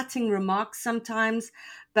kind of cutting remarks sometimes,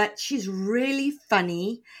 but she's really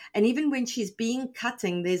funny. And even when she's being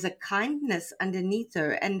cutting, there's a kindness underneath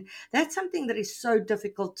her. And that's something that is so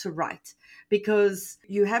difficult to write, because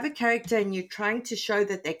you have a character and you're trying to show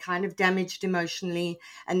that they're kind of damaged emotionally,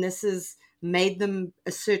 and this has made them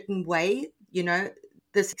a certain way,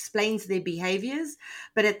 this explains their behaviors,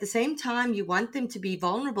 but at the same time, you want them to be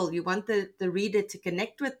vulnerable. You want the reader to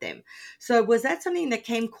connect with them. So was that something that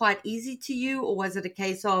came quite easy to you, or was it a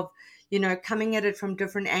case of, coming at it from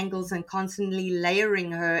different angles and constantly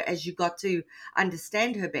layering her as you got to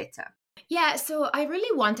understand her better? Yeah, so I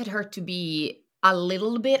really wanted her to be a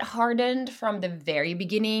little bit hardened from the very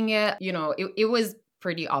beginning. It was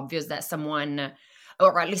pretty obvious that someone,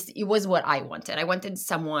 or at least it was what I wanted. I wanted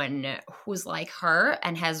someone who's like her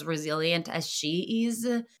and as resilient as she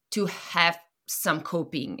is to have some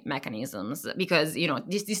coping mechanisms, because,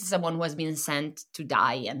 this is someone who has been sent to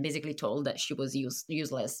die and basically told that she was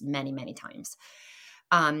useless many, many times.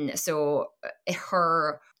 So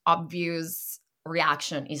her obvious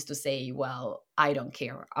reaction is to say, well, I don't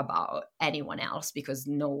care about anyone else because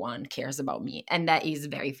no one cares about me. And that is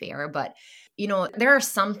very fair. But, there are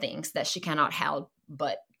some things that she cannot help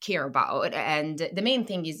but care about. And the main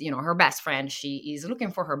thing is, her best friend. She is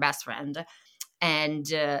looking for her best friend. And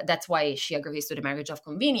that's why she agrees to the marriage of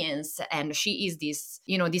convenience. And she is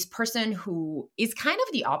this person who is kind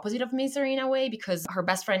of the opposite of misery in a way, because her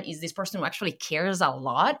best friend is this person who actually cares a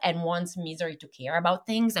lot and wants misery to care about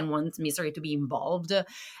things and wants misery to be involved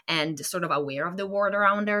and sort of aware of the world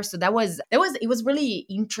around her. So it was really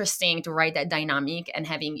interesting to write that dynamic, and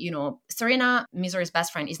having, Serena, Misery's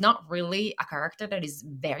best friend, is not really a character that is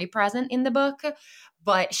very present in the book,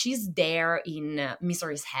 but she's there in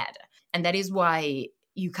Misery's head. And that is why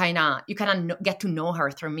you kind of get to know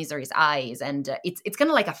her through Misery's eyes. And it's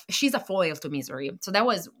kind of like she's a foil to Misery. So that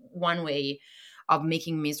was one way of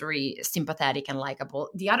making Misery sympathetic and likable.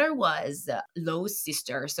 The other was Lo's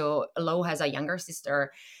sister. So Lo has a younger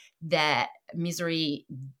sister that Misery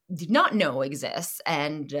did not know exists.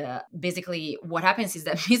 And basically what happens is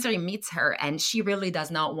that Misery meets her and she really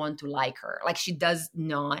does not want to like her. Like, she does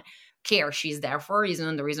not care. She's there for a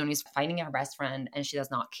reason. The reason is finding her best friend, and she does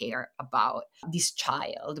not care about this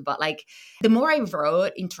child. But like, the more I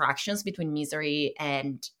wrote interactions between Misery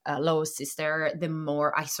and Lo's sister, the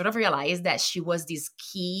more I sort of realized that she was this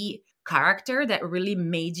key character that really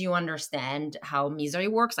made you understand how Misery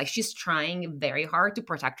works. Like, she's trying very hard to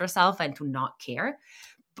protect herself and to not care,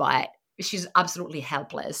 but she's absolutely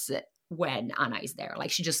helpless when Anna is there. Like,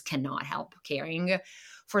 she just cannot help caring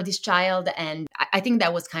for this child. And I think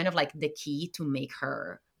that was kind of like the key to make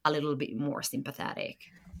her a little bit more sympathetic.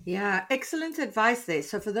 Yeah, excellent advice there.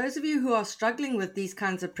 So for those of you who are struggling with these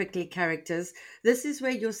kinds of prickly characters, this is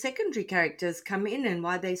where your secondary characters come in and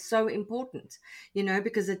why they're so important,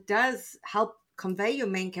 because it does help convey your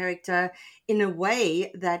main character in a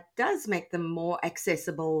way that does make them more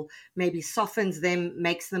accessible, maybe softens them,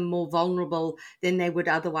 makes them more vulnerable than they would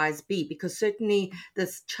otherwise be. Because certainly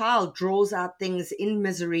this child draws out things in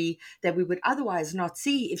Misery that we would otherwise not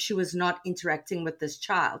see if she was not interacting with this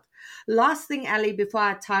child. Last thing, Ali, before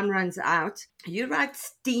our time runs out, you write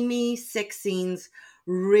steamy sex scenes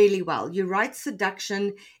really well. You write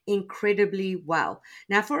seduction incredibly well.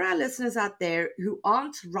 Now, for our listeners out there who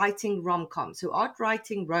aren't writing rom-coms, who aren't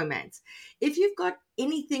writing romance, if you've got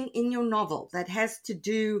anything in your novel that has to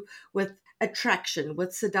do with attraction,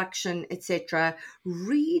 with seduction, etc.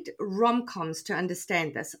 Read rom-coms to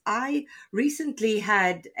understand this. I recently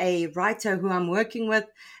had a writer who I'm working with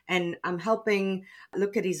and I'm helping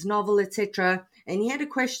look at his novel, etc. And he had a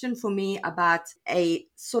question for me about a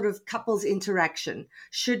sort of couple's interaction.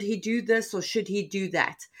 Should he do this or should he do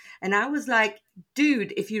that? And I was like,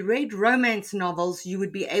 dude, if you read romance novels, you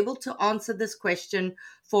would be able to answer this question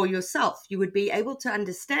for yourself. You would be able to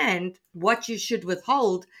understand what you should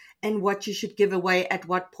withhold and what you should give away at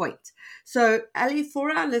what point. So, Ali,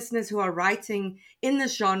 for our listeners who are writing in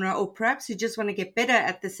this genre, or perhaps who just want to get better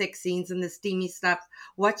at the sex scenes and the steamy stuff,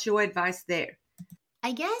 what's your advice there?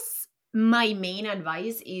 I guess my main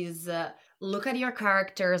advice is look at your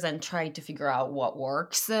characters and try to figure out what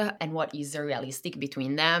works and what is realistic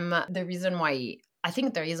between them. I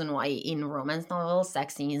think the reason why in romance novels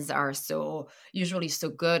sex scenes are usually so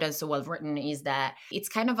good and so well written is that it's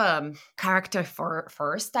kind of a character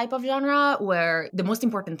first type of genre where the most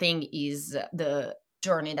important thing is the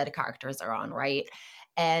journey that the characters are on, right?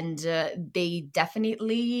 And they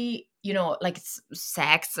definitely, like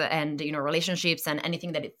sex and, relationships and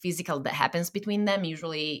anything that is physical that happens between them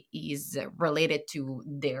usually is related to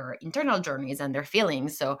their internal journeys and their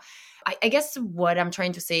feelings. So I guess what I'm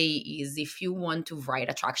trying to say is if you want to write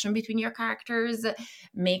attraction between your characters,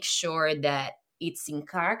 make sure that it's in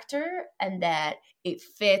character and that it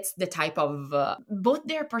fits the type of both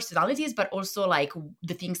their personalities, but also like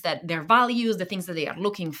the things that their values, the things that they are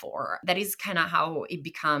looking for. That is kind of how it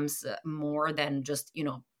becomes more than just,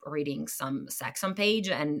 reading some sex on page,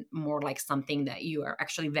 and more like something that you are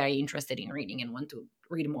actually very interested in reading and want to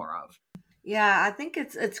read more of. Yeah, I think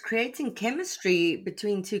it's creating chemistry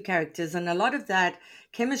between two characters, and a lot of that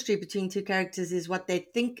chemistry between two characters is what they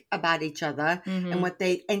think about each other and what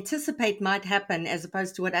they anticipate might happen as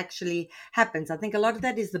opposed to what actually happens. I think a lot of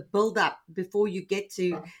that is the build up before you get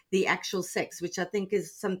to the actual sex, which I think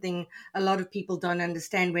is something a lot of people don't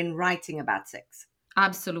understand when writing about sex.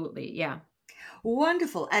 Absolutely, yeah.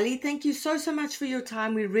 Wonderful. Ali, thank you so much for your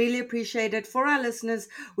time. We really appreciate it. For our listeners,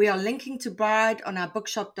 we are linking to Bride on our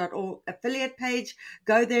bookshop.org affiliate page.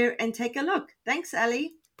 Go there and take a look. Thanks,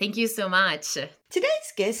 Ali. Thank you so much.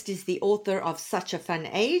 Today's guest is the author of Such a Fun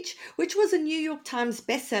Age, which was a New York Times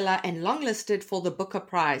bestseller and longlisted for the Booker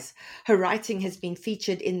Prize. Her writing has been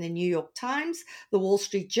featured in the New York Times, the Wall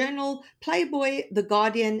Street Journal, Playboy, The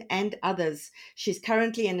Guardian, and others. She's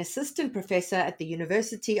currently an assistant professor at the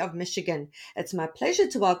University of Michigan. It's my pleasure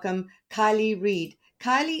to welcome Kiley Reid.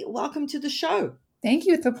 Kiley, welcome to the show. Thank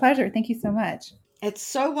you. It's a pleasure. Thank you so much. It's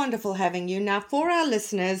so wonderful having you. Now, for our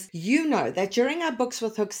listeners, you know that during our Books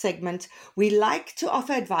with Hooks segment, we like to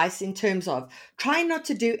offer advice in terms of try not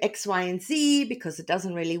to do X, Y, and Z because it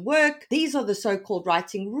doesn't really work. These are the so-called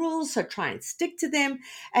writing rules, so try and stick to them.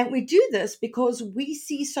 And we do this because we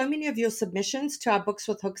see so many of your submissions to our Books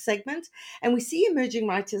with Hooks segment, and we see emerging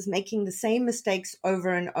writers making the same mistakes over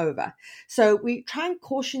and over. So we try and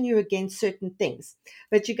caution you against certain things.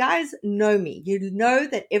 But you guys know me. You know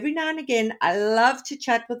that every now and again, I love to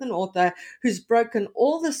chat with an author who's broken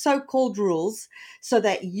all the so-called rules so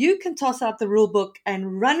that you can toss out the rule book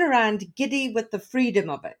and run around giddy with the freedom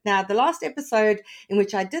of it. Now, the last episode in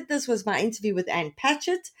which I did this was my interview with Anne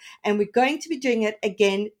Patchett, and we're going to be doing it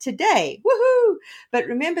again today. Woohoo! But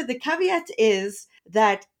remember, the caveat is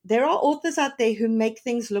that there are authors out there who make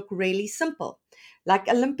things look really simple, like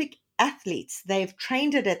Olympic athletes. They've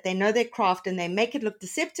trained at it, they know their craft, and they make it look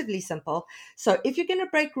deceptively simple. So if you're going to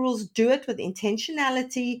break rules, do it with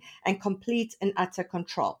intentionality and complete and utter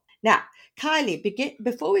control. Now, Kiley,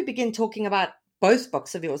 before we begin talking about both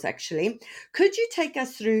books of yours, actually, could you take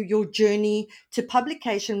us through your journey to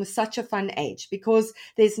publication with Such a Fun Age? Because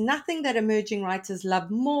there's nothing that emerging writers love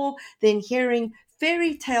more than hearing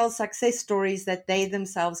fairy tale success stories that they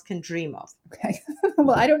themselves can dream of. Okay.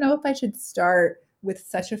 Well, I don't know if I should start with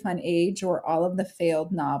Such a Fun Age or all of the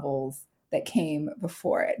failed novels that came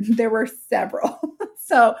before it. There were several.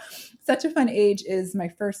 So Such a Fun Age is my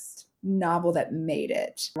first novel that made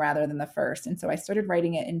it rather than the first. And so I started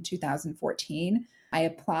writing it in 2014. I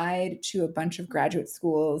applied to a bunch of graduate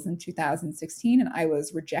schools in 2016, and I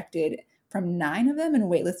was rejected from 9 of them and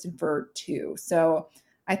waitlisted for 2. So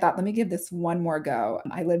I thought, let me give this one more go.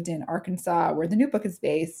 I lived in Arkansas, where the new book is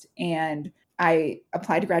based, and I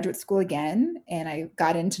applied to graduate school again, and I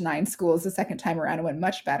got into 9 schools the second time around and went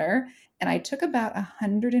much better. And I took about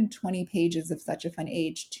 120 pages of Such a Fun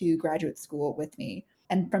Age to graduate school with me.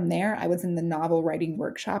 And from there, I was in the novel writing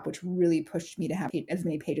workshop, which really pushed me to have as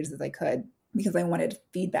many pages as I could because I wanted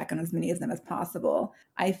feedback on as many of them as possible.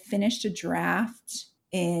 I finished a draft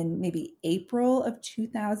in maybe April of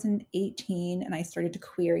 2018, and I started to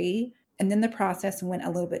query. And then the process went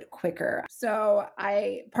a little bit quicker. So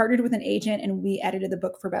I partnered with an agent and we edited the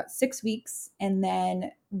book for about 6 weeks. And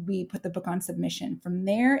then we put the book on submission. From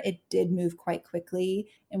there, it did move quite quickly.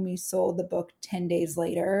 And we sold the book 10 days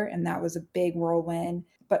later. And that was a big whirlwind.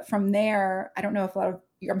 But from there, I don't know if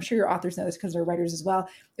I'm sure your authors know this because they're writers as well.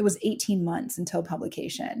 It was 18 months until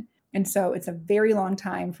publication. And so it's a very long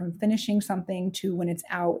time from finishing something to when it's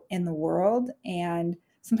out in the world. And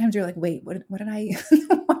sometimes you're like, wait, what did I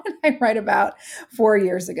what did I write about 4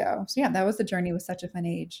 years ago? So yeah, that was the journey with Such a Fun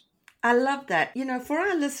Age. I love that. For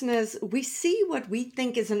our listeners, we see what we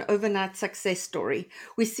think is an overnight success story.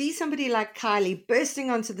 We see somebody like Kiley bursting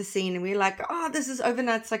onto the scene and we're like, oh, this is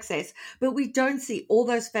overnight success. But we don't see all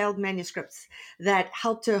those failed manuscripts that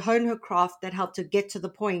helped her hone her craft, that helped her get to the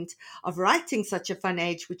point of writing Such a Fun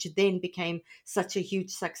Age, which then became such a huge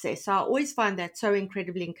success. So I always find that so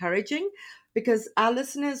incredibly encouraging, because our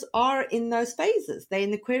listeners are in those phases. They're in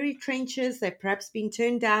the query trenches. They've perhaps been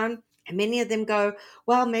turned down. And many of them go,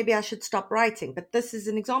 well, maybe I should stop writing. But this is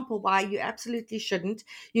an example why you absolutely shouldn't.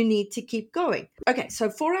 You need to keep going. Okay, so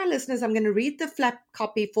for our listeners, I'm going to read the flap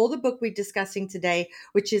copy for the book we're discussing today,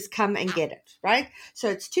 which is Come and Get It, right? So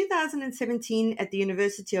it's 2017 at the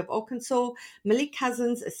University of Arkansas. Millie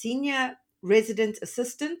Cousins, a senior resident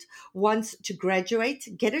assistant, wants to graduate,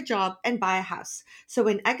 get a job, and buy a house. So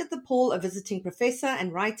when Agatha Paul, a visiting professor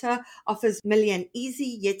and writer, offers Millie an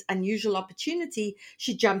easy yet unusual opportunity,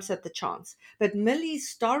 she jumps at the chance. But Millie's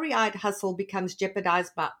starry-eyed hustle becomes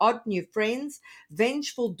jeopardized by odd new friends,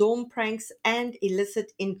 vengeful dorm pranks, and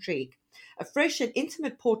illicit intrigue. A fresh and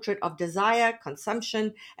intimate portrait of desire,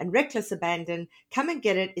 consumption, and reckless abandon, Come and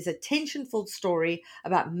Get It is a tension-filled story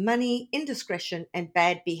about money, indiscretion, and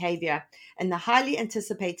bad behavior, and the highly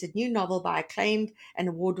anticipated new novel by acclaimed and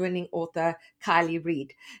award-winning author Kiley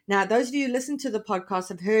Reid. Now, those of you who listen to the podcast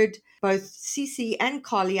have heard both Cece and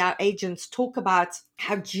Carly, our agents, talk about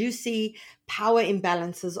how juicy power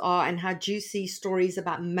imbalances are and how juicy stories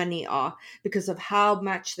about money are, because of how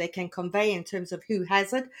much they can convey in terms of who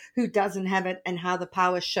has it, who doesn't have it, and how the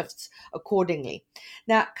power shifts accordingly.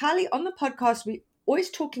 Now, Kylie, on the podcast, we always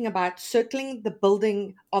talking about circling the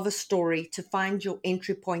building of a story to find your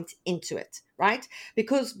entry point into it, right?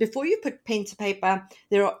 Because before you put pen to paper,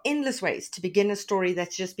 there are endless ways to begin a story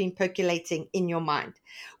that's just been percolating in your mind.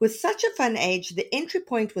 With Such a Fun Age, the entry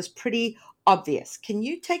point was pretty obvious. Can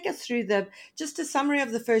you take us through just a summary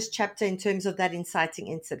of the first chapter in terms of that inciting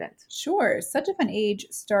incident? Sure. Such a Fun Age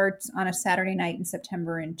starts on a Saturday night in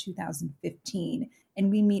September in 2015,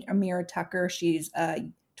 and we meet Amira Tucker. She's a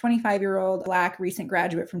 25-year-old Black recent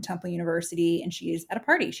graduate from Temple University, and she's at a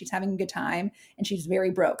party. She's having a good time, and she's very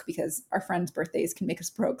broke because our friends' birthdays can make us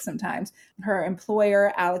broke sometimes. Her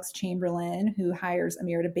employer, Alex Chamberlain, who hires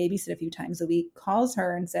Amira to babysit a few times a week, calls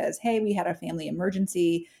her and says, hey, we had a family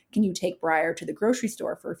emergency. Can you take Briar to the grocery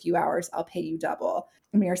store for a few hours? I'll pay you double.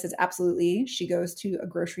 Amira says, absolutely. She goes to a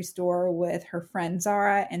grocery store with her friend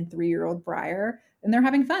Zara and 3-year-old Briar, and they're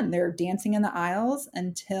having fun. They're dancing in the aisles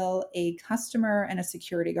until a customer and a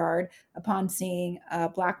security guard, upon seeing a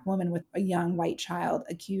Black woman with a young white child,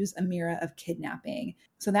 accuse Amira of kidnapping.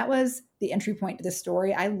 So that was the entry point to the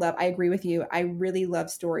story. I agree with you. I really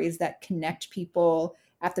love stories that connect people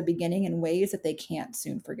at the beginning in ways that they can't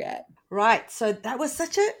soon forget. Right. So that was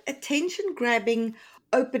such a attention-grabbing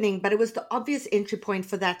opening, but it was the obvious entry point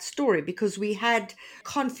for that story because we had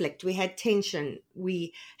conflict, we had tension,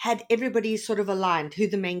 we had everybody sort of aligned who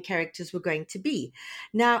the main characters were going to be.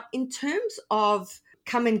 Now, in terms of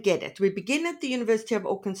Come and Get It, we begin at the University of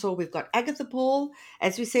Arkansas. We've got Agatha Paul,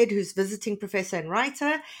 as we said, who's visiting professor and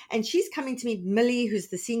writer, and she's coming to meet Millie, who's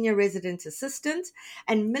the senior resident assistant.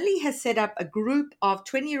 And Millie has set up a group of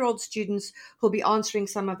 20-year-old students who'll be answering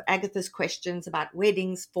some of Agatha's questions about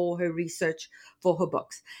weddings for her research for her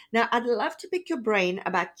books. Now, I'd love to pick your brain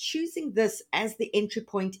about choosing this as the entry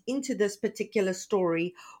point into this particular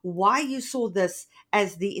story, why you saw this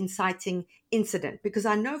as the inciting incident, because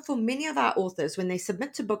I know for many of our authors, when they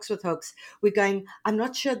submit to Books with Hooks, we're going, I'm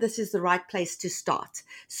not sure this is the right place to start.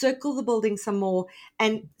 Circle the building some more,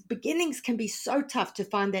 and beginnings can be so tough to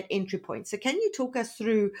find that entry point. So can you talk us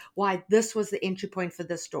through why this was the entry point for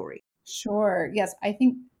this story? Sure. Yes, I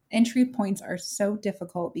think entry points are so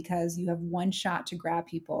difficult because you have one shot to grab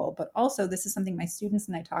people, but also this is something my students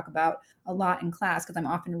and I talk about a lot in class because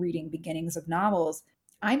I'm often reading beginnings of novels.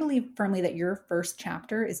 I believe firmly that your first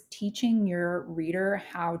chapter is teaching your reader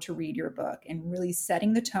how to read your book and really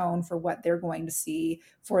setting the tone for what they're going to see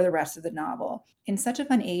for the rest of the novel. In Such a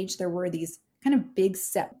Fun Age, there were these kind of big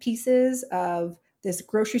set pieces of this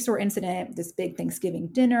grocery store incident, this big Thanksgiving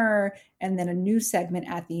dinner, and then a new segment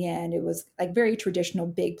at the end. It was like very traditional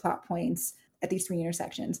big plot points at these three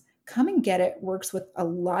intersections. Come and Get It works with a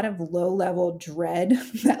lot of low-level dread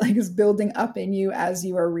that like is building up in you as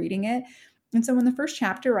you are reading it. And so in the first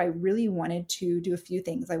chapter, I really wanted to do a few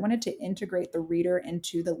things. I wanted to integrate the reader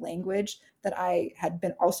into the language that I had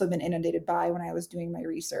also been inundated by when I was doing my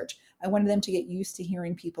research. I wanted them to get used to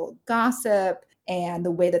hearing people gossip and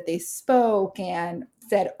the way that they spoke and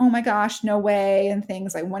said, oh my gosh, no way, and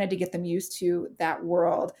things. I wanted to get them used to that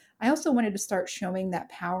world. I also wanted to start showing that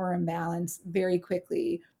power imbalance very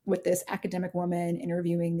quickly with this academic woman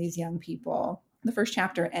interviewing these young people. The first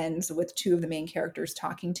chapter ends with two of the main characters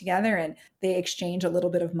talking together, and they exchange a little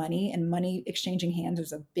bit of money, and money exchanging hands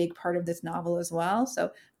is a big part of this novel as well.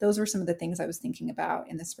 So those were some of the things I was thinking about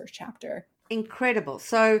in this first chapter. Incredible.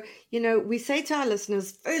 So, we say to our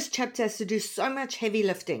listeners, first chapter has to do so much heavy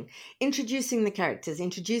lifting, introducing the characters,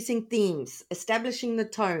 introducing themes, establishing the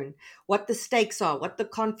tone, what the stakes are, what the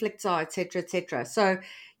conflicts are, etc., etc. So,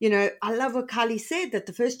 I love what Kiley said, that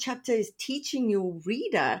the first chapter is teaching your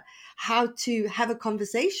reader how to have a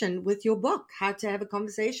conversation with your book, how to have a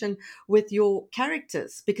conversation with your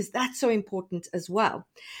characters, because that's so important as well.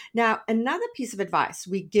 Now, another piece of advice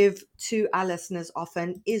we give to our listeners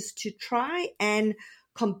often is to try and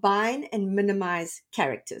combine and minimize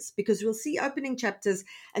characters, because we'll see opening chapters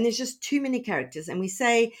and there's just too many characters. And we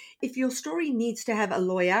say, if your story needs to have a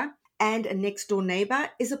lawyer and a next door neighbor,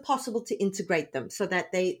 is it possible to integrate them so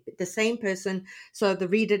that the same person, so the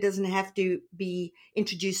reader doesn't have to be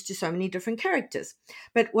introduced to so many different characters?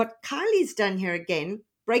 But what Kiley's done here, again,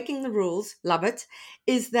 breaking the rules, love it,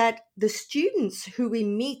 is that the students who we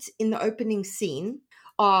meet in the opening scene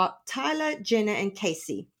are Tyler, Jenna, and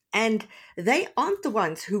Casey. And they aren't the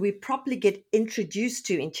ones who we properly get introduced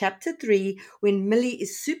to in chapter 3 when Millie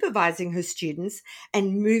is supervising her students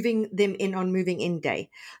and moving them in on moving in day.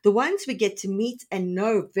 The ones we get to meet and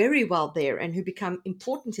know very well there and who become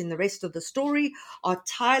important in the rest of the story are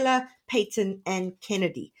Tyler, Peyton, and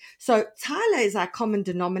Kennedy. So Tyler is our common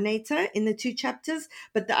denominator in the two chapters,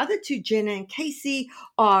 but the other two, Jenna and Casey,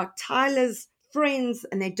 are Tyler's friends,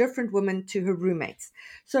 and they're different women to her roommates.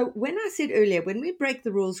 So when I said earlier, when we break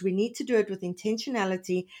the rules, we need to do it with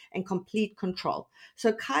intentionality and complete control.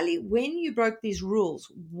 So Kiley, when you broke these rules,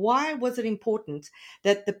 why was it important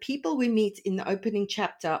that the people we meet in the opening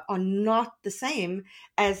chapter are not the same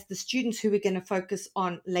as the students who we're going to focus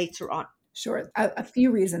on later on? Sure. A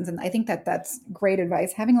few reasons. And I think that that's great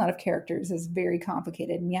advice. Having a lot of characters is very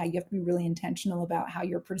complicated. And yeah, you have to be really intentional about how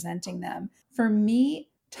you're presenting them. For me,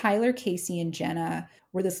 Tyler, Casey, and Jenna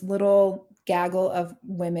were this little gaggle of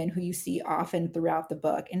women who you see often throughout the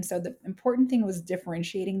book. And so the important thing was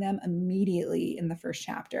differentiating them immediately in the first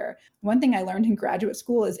chapter. One thing I learned in graduate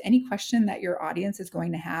school is any question that your audience is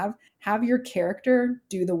going to have your character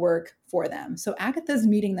do the work for them. So Agatha's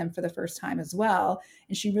meeting them for the first time as well,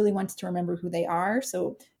 and she really wants to remember who they are.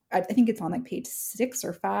 So I think it's on like page 6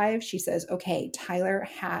 or 5. She says, okay, Tyler,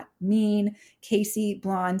 hat, mean, Casey,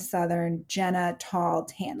 blonde, Southern, Jenna, tall,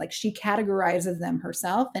 tan. Like she categorizes them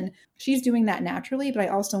herself, and she's doing that naturally, but I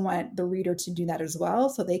also want the reader to do that as well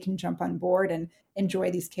so they can jump on board and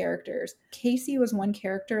enjoy these characters. Casey was one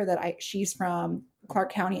character that she's from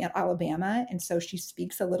Clark County, Alabama, and so she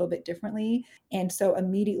speaks a little bit differently. And so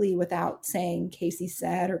immediately, without saying Casey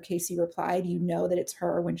said or Casey replied, you know that it's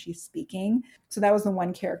her when she's speaking. So that was the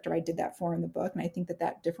one character I did that for in the book, and I think that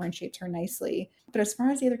that differentiates her nicely. But as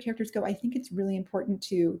far as the other characters go, I think it's really important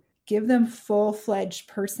to give them full-fledged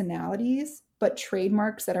personalities, but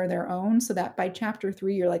trademarks that are their own, so that by chapter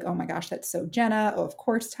 3, you're like, oh my gosh, that's so Jenna. Oh, of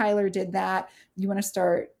course, Tyler did that. You want to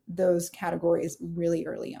start those categories really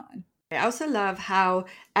early on. I also love how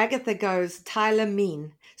Agatha goes, Tyler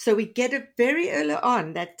mean. So we get it very early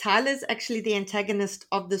on that Tyler's actually the antagonist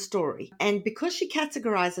of the story. And because she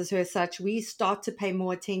categorizes her as such, we start to pay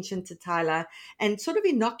more attention to Tyler, and sort of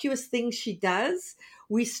innocuous things she does,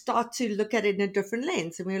 we start to look at it in a different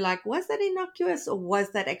lens. And we're like, was that innocuous or was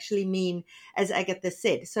that actually mean, as Agatha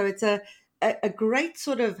said? So it's a great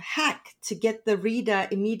sort of hack to get the reader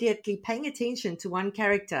immediately paying attention to one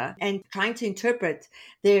character and trying to interpret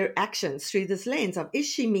their actions through this lens of, is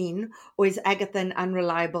she mean or is Agatha an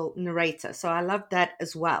unreliable narrator? So I love that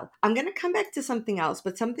as well. I'm going to come back to something else,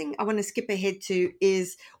 but something I want to skip ahead to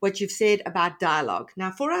is what you've said about dialogue.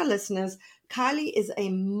 Now, for our listeners, Kiley is a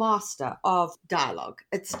master of dialogue.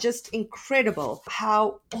 It's just incredible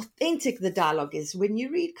how authentic the dialogue is. When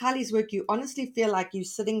you read Kiley's work, you honestly feel like you're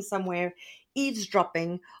sitting somewhere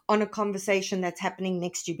eavesdropping on a conversation that's happening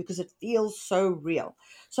next to you because it feels so real.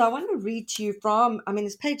 So I want to read to you from,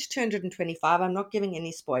 it's page 225. I'm not giving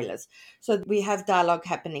any spoilers. So we have dialogue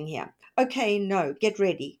happening here. Okay, no, get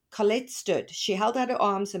ready. Colette stood. She held out her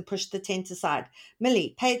arms and pushed the tent aside.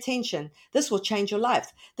 Millie, pay attention. This will change your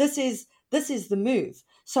life. This is the move.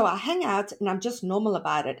 So I hang out and I'm just normal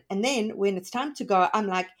about it. And then when it's time to go, I'm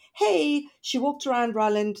like, hey, she walked around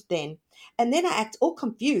Roland then. And then I act all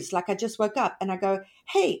confused, like I just woke up, and I go,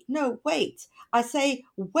 hey, no, wait. I say,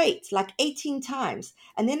 wait, like 18 times.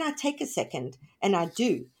 And then I take a second, and I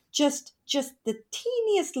do. Just the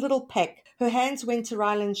teeniest little peck. Her hands went to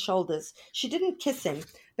Ryland's shoulders. She didn't kiss him,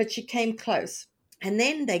 but she came close. And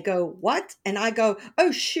then they go, what? And I go,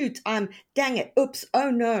 oh, shoot, dang it, oops,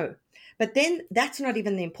 oh, no. But then that's not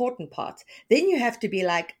even the important part. Then you have to be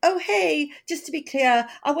like, oh, hey, just to be clear,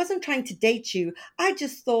 I wasn't trying to date you. I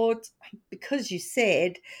just thought, because you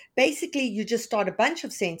said, basically you just start a bunch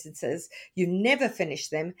of sentences, you never finish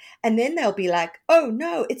them, and then they'll be like, oh,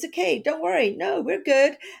 no, it's okay, don't worry, no, we're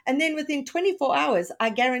good. And then within 24 hours,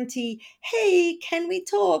 I guarantee, hey, can we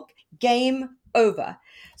talk? Game over.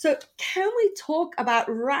 So can we talk about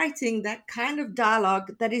writing that kind of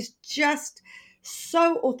dialogue that is just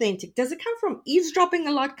so authentic? Does it come from eavesdropping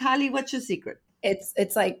a lot, Kiley? What's your secret?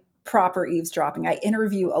 It's like proper eavesdropping. I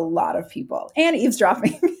interview a lot of people, and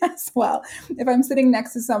eavesdropping as well. If I'm sitting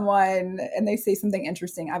next to someone and they say something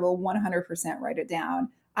interesting, I will 100% write it down.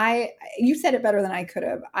 You said it better than I could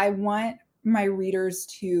have. I want my readers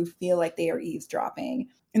to feel like they are eavesdropping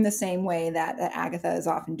in the same way that Agatha is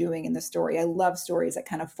often doing in the story. I love stories that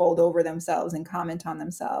kind of fold over themselves and comment on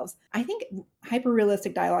themselves. I think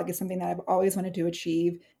hyper-realistic dialogue is something that I've always wanted to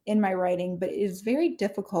achieve in my writing, but it is very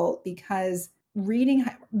difficult because reading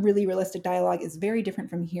really realistic dialogue is very different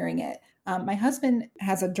from hearing it. My husband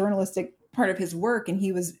has a journalistic part of his work, and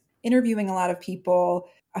he was interviewing a lot of people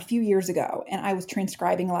a few years ago, and I was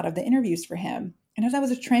transcribing a lot of the interviews for him. And as I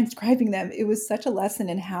was transcribing them, it was such a lesson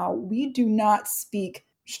in how we do not speak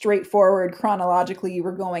straightforward chronologically.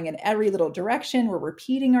 We're going in every little direction. We're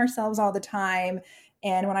repeating ourselves all the time.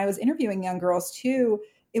 And when I was interviewing young girls too,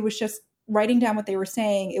 it was just writing down what they were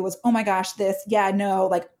saying. It was, oh my gosh, this, yeah, no,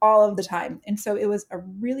 like all of the time. And so it was a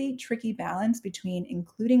really tricky balance between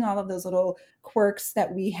including all of those little quirks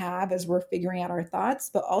that we have as we're figuring out our thoughts,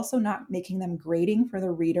 but also not making them grating for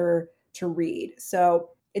the reader to read.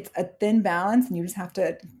 So it's a thin balance, and you just have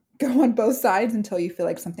to go on both sides until you feel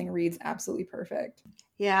like something reads absolutely perfect.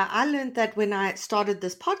 Yeah, I learned that when I started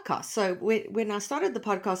this podcast. So when I started the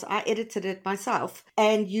podcast, I edited it myself.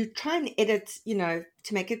 And you try and edit,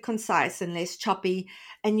 to make it concise and less choppy.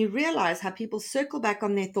 And you realize how people circle back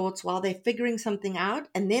on their thoughts while they're figuring something out.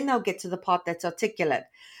 And then they'll get to the part that's articulate.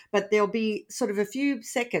 But there'll be sort of a few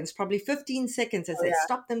seconds, probably 15 seconds, as they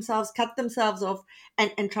stop themselves, cut themselves off,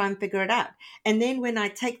 and try and figure it out. And then when I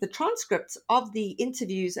take the transcripts of the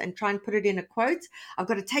interviews and try and put it in a quote, I've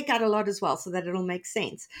got to take out a lot as well so that it'll make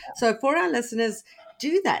sense. Yeah. So for our listeners,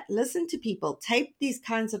 do that. Listen to people. Tape these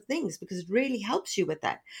kinds of things because it really helps you with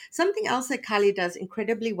that. Something else that Kiley does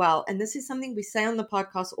incredibly well, and this is something we say on the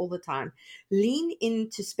podcast all the time, lean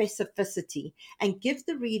into specificity and give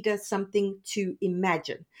the reader something to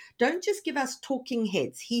imagine. Don't just give us talking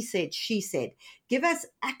heads. He said, she said. Give us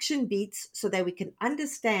action beats so that we can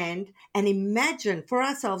understand and imagine for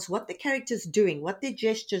ourselves what the character's doing, what their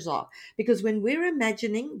gestures are. Because when we're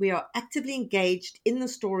imagining, we are actively engaged in the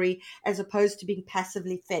story as opposed to being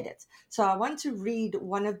passively fed it. So I want to read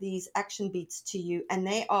one of these action beats to you, and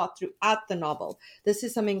they are throughout the novel. This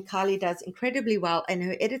is something Kiley does incredibly well, and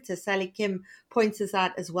her editor, Sally Kim, points this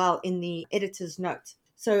out as well in the editor's note.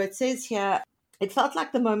 So it says here, it felt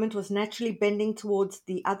like the moment was naturally bending towards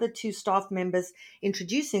the other two staff members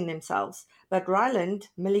introducing themselves, but Ryland,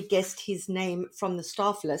 Millie guessed his name from the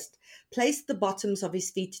staff list, placed the bottoms of his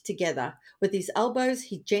feet together. With his elbows,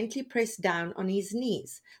 he gently pressed down on his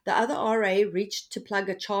knees. The other RA reached to plug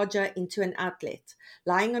a charger into an outlet.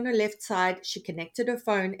 Lying on her left side, she connected her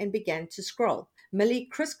phone and began to scroll. Millie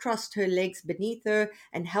crisscrossed her legs beneath her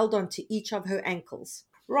and held on to each of her ankles.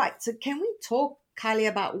 Right, so can we talk, Kiley,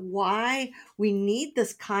 about why we need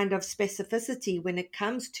this kind of specificity when it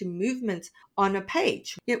comes to movement on a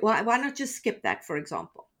page? Why not just skip that, for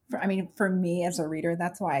example? For me as a reader,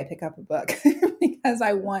 that's why I pick up a book, because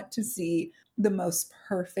I want to see the most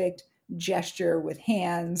perfect gesture with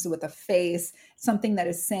hands, with a face, something that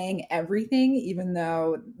is saying everything, even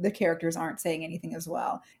though the characters aren't saying anything as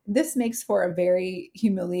well. This makes for a very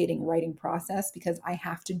humiliating writing process because I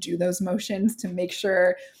have to do those motions to make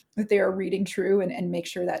sure that they are reading true and make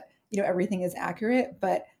sure that, everything is accurate.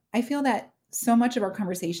 But I feel that so much of our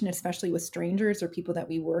conversation, especially with strangers or people that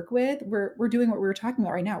we work with, we're doing what we were talking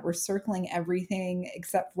about right now. We're circling everything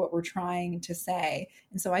except what we're trying to say.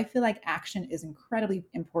 And so I feel like action is incredibly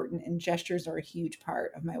important, and gestures are a huge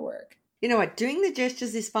part of my work. You know what? Doing the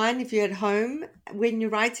gestures is fine if you're at home when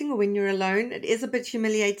you're writing or when you're alone. It is a bit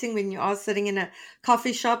humiliating when you are sitting in a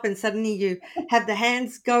coffee shop and suddenly you have the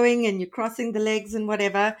hands going and you're crossing the legs and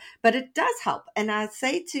whatever, but it does help. And I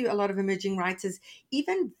say to a lot of emerging writers,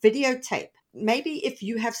 even videotape. Maybe if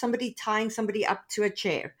you have somebody tying somebody up to a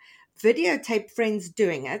chair, videotape friends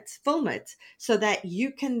doing it, film it, so that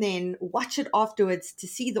you can then watch it afterwards to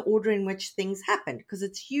see the order in which things happened, because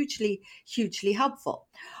it's hugely, hugely helpful.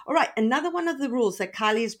 All right, another one of the rules that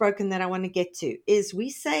Kiley has broken that I want to get to is we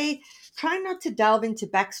say try not to delve into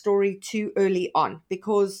backstory too early on,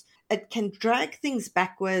 because it can drag things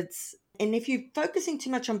backwards. And if you're focusing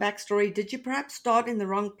too much on backstory, did you perhaps start in the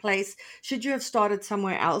wrong place? Should you have started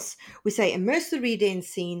somewhere else? We say immerse the reader in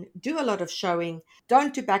scene, do a lot of showing,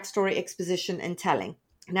 don't do backstory exposition and telling.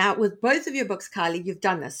 Now, with both of your books, Kiley, you've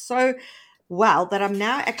done this so well that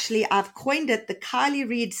I've coined it the Kiley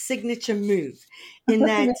Reid signature move. In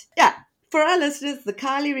that, for our listeners, the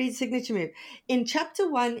Kiley Reid signature move. In chapter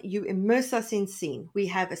 1, you immerse us in scene. We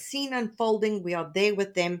have a scene unfolding. We are there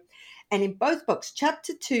with them. And in both books,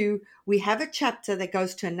 chapter 2, we have a chapter that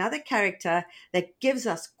goes to another character that gives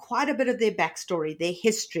us quite a bit of their backstory, their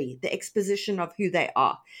history, the exposition of who they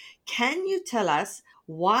are. Can you tell us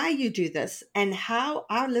why you do this and how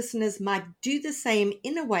our listeners might do the same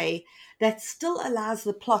in a way that still allows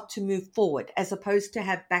the plot to move forward, as opposed to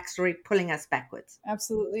have backstory pulling us backwards?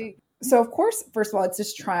 Absolutely. So, of course, first of all, it's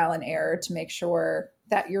just trial and error to make sure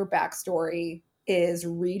that your backstory is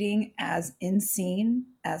reading as in scene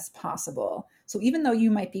as possible. So even though you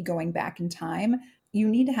might be going back in time, you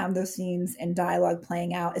need to have those scenes and dialogue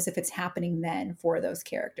playing out as if it's happening then for those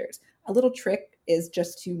characters. A little trick is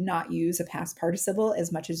just to not use a past participle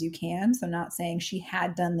as much as you can. So not saying she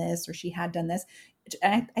had done this or she had done this.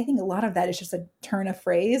 And I think a lot of that is just a turn of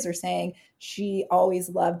phrase, or saying she always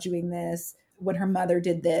loved doing this when her mother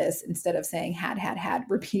did this, instead of saying had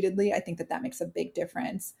repeatedly. I think that makes a big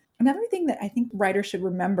difference. Another thing that I think writers should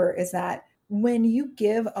remember is that when you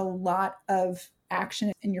give a lot of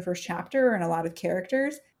action in your first chapter and a lot of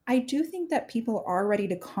characters, I do think that people are ready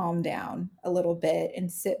to calm down a little bit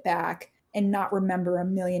and sit back and not remember a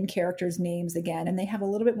million characters' names again. And they have a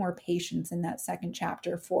little bit more patience in that second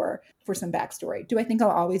chapter for some backstory. Do I think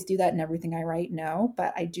I'll always do that in everything I write? No,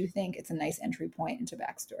 but I do think it's a nice entry point into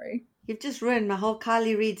backstory. You've just ruined my whole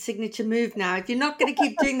Kiley Reid signature move now. If you're not going to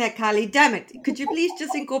keep doing that, Kiley, damn it. Could you please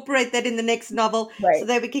just incorporate that in the next novel, right, so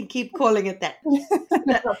that we can keep calling it that?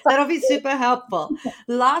 That'll be super helpful.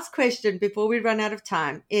 Last question before we run out of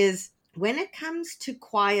time is, when it comes to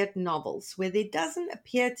quiet novels where there doesn't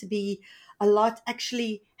appear to be a lot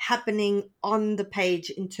actually happening on the page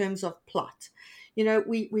in terms of plot, you know,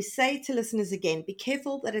 we say to listeners again, be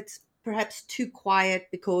careful that it's perhaps too quiet,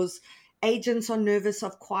 because agents are nervous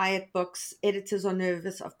of quiet books, editors are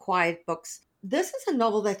nervous of quiet books. This is a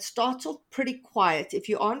novel that starts off pretty quiet if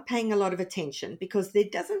you aren't paying a lot of attention, because there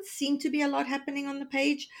doesn't seem to be a lot happening on the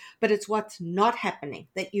page, but it's what's not happening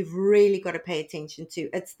that you've really got to pay attention to.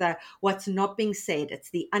 It's the what's not being said.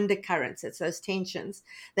 It's the undercurrents. It's those tensions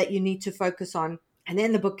that you need to focus on. And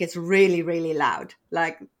then the book gets really, really loud.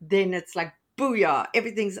 Then it's like, booyah,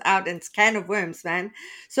 everything's out and it's can of worms, man.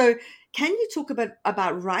 So can you talk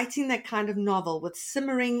about writing that kind of novel with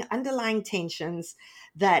simmering underlying tensions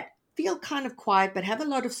that feel kind of quiet but have a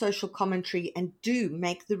lot of social commentary and do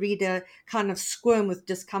make the reader kind of squirm with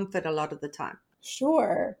discomfort a lot of the time?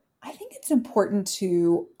 Sure. I think it's important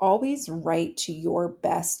to always write to your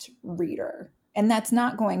best reader, and that's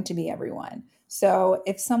not going to be everyone. So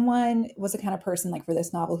if someone was the kind of person, like for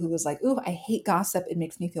this novel, who was like, ooh, I hate gossip, it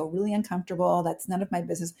makes me feel really uncomfortable, that's none of my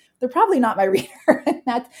business, they're probably not my reader. And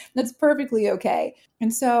that's perfectly okay.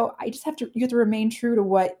 And so you have to remain true to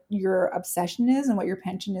what your obsession is and what your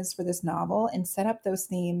penchant is for this novel, and set up those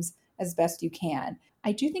themes as best you can.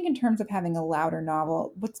 I do think in terms of having a louder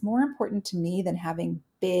novel, what's more important to me than having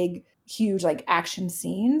big, huge action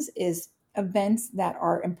scenes is events that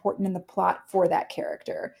are important in the plot for that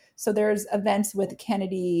character. So there's events with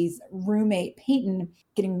Kennedy's roommate, Peyton,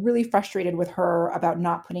 getting really frustrated with her about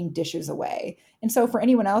not putting dishes away. And so for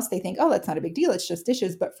anyone else, they think, oh, that's not a big deal, it's just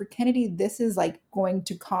dishes. But for Kennedy, this is going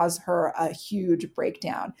to cause her a huge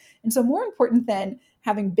breakdown. And so more important than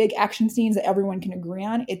having big action scenes that everyone can agree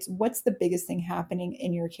on, it's what's the biggest thing happening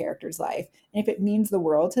in your character's life. And if it means the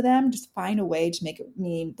world to them, just find a way to make it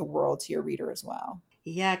mean the world to your reader as well.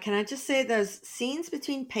 Yeah, can I just say those scenes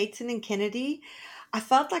between Peyton and Kennedy, I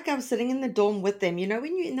felt like I was sitting in the dorm with them. You know,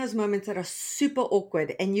 when you're in those moments that are super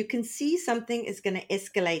awkward and you can see something is going to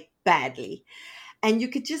escalate badly. And you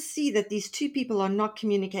could just see that these two people are not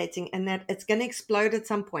communicating and that it's going to explode at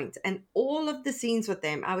some point. And all of the scenes with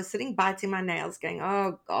them, I was sitting biting my nails going,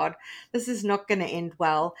 oh God, this is not going to end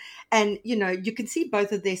well. And, you know, you can see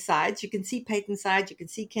both of their sides. You can see Peyton's side, you can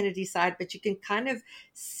see Kennedy's side, but you can kind of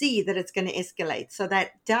see that it's going to escalate. So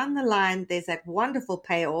that down the line, there's that wonderful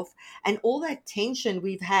payoff and all that tension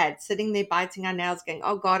we've had sitting there biting our nails going,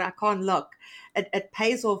 oh God, I can't look. It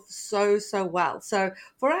pays off so, so well. So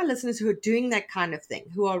for our listeners who are doing that kind of thing,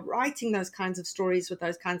 who are writing those kinds of stories with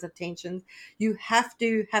those kinds of tensions, you have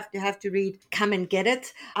to read Come and Get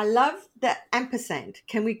It. I love the ampersand.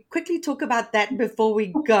 Can we quickly talk about that before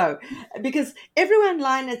we go? Because every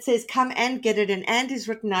line it says come and get it, and is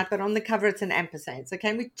written out, but on the cover it's an ampersand. So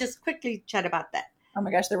can we just quickly chat about that? Oh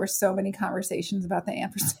my gosh, there were so many conversations about the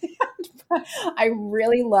ampersand. I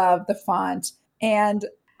really love the font. And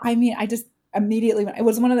I mean, I just immediately, it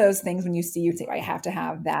was one of those things when you see, you say, I have to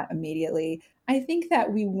have that immediately. I think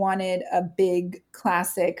that we wanted a big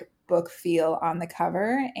classic book feel on the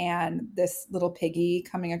cover, and this little piggy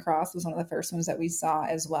coming across was one of the first ones that we saw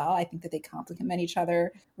as well. I think that they complement each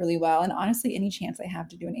other really well. And honestly, any chance I have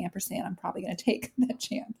to do an ampersand, I'm probably going to take that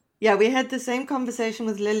chance. Yeah, we had the same conversation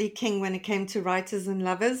with Lily King when it came to writers and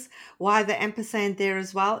lovers. Why the ampersand there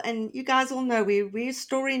as well? And you guys all know we're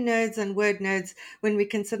story nerds and word nerds when we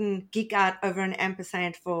can sit and geek out over an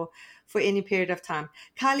ampersand for any period of time.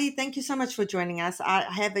 Kiley, thank you so much for joining us. I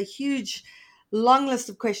have a huge long list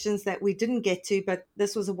of questions that we didn't get to, but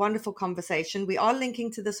this was a wonderful conversation. We are linking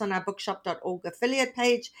to this on our bookshop.org affiliate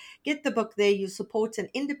page. Get the book there. You support an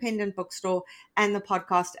independent bookstore and the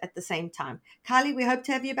podcast at the same time. Kiley, we hope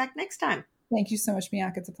to have you back next time. Thank you so much,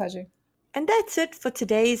 Bianca. It's a pleasure. And that's it for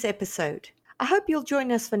today's episode. I hope you'll join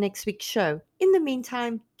us for next week's show. In the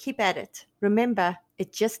meantime, keep at it. Remember,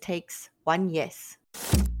 it just takes one yes.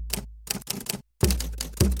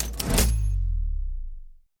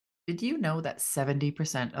 Did you know that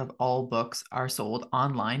 70% of all books are sold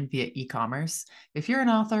online via e-commerce? If you're an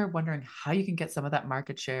author wondering how you can get some of that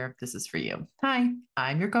market share, this is for you. Hi,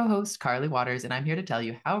 I'm your co-host, Carly Waters, and I'm here to tell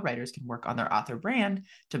you how writers can work on their author brand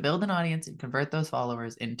to build an audience and convert those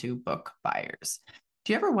followers into book buyers.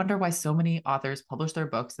 Do you ever wonder why so many authors publish their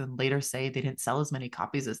books and later say they didn't sell as many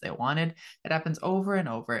copies as they wanted? It happens over and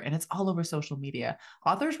over, and it's all over social media.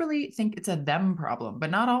 Authors really think it's a them problem, but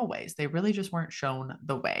not always. They really just weren't shown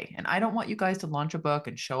the way. And I don't want you guys to launch a book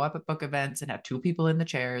and show up at book events and have two people in the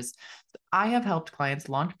chairs. I have helped clients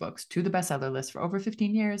launch books to the bestseller list for over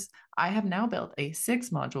 15 years. I have now built a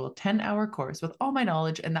 6-module, 10-hour course with all my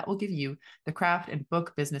knowledge, and that will give you the craft and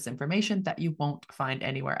book business information that you won't find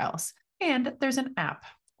anywhere else. And there's an app.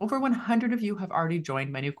 Over 100 of you have already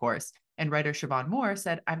joined my new course. And writer Siobhan Moore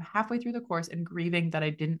said, I'm halfway through the course and grieving that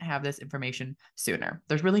I didn't have this information sooner.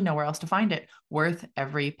 There's really nowhere else to find it. Worth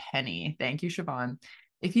every penny. Thank you, Siobhan.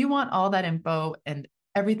 If you want all that info and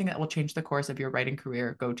everything that will change the course of your writing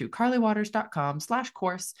career, go to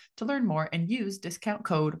carlywaters.com/course to learn more and use discount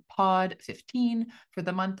code POD15 for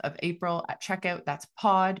the month of April at checkout. That's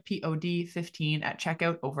POD, P-O-D 15 at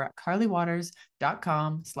checkout over at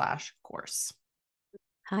carlywaters.com/course.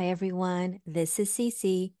 Hi, everyone. This is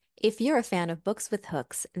Cece. If you're a fan of books with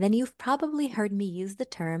hooks, then you've probably heard me use the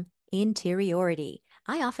term interiority.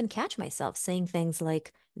 I often catch myself saying things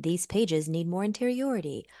like, these pages need more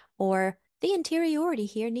interiority, or the interiority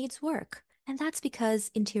here needs work. And that's because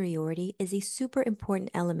interiority is a super important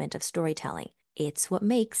element of storytelling. It's what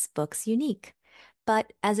makes books unique.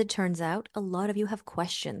 But as it turns out, a lot of you have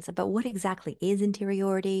questions about what exactly is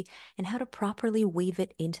interiority and how to properly weave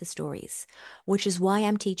it into stories, which is why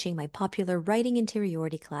I'm teaching my popular Writing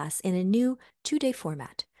Interiority class in a new 2-day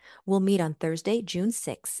format. We'll meet on Thursday, June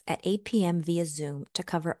 6th at 8 p.m. via Zoom to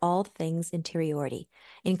cover all things interiority,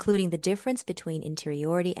 including the difference between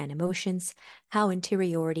interiority and emotions, how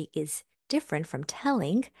interiority is different from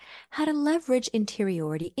telling, how to leverage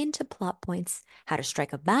interiority into plot points, how to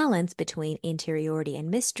strike a balance between interiority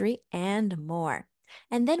and mystery, and more.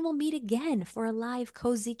 And then we'll meet again for a live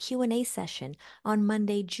cozy Q&A session on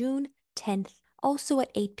Monday, June 10th, also at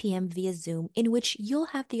 8 p.m. via Zoom, in which you'll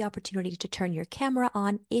have the opportunity to turn your camera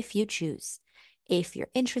on if you choose. If you're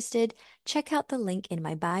interested, check out the link in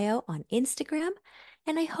my bio on Instagram,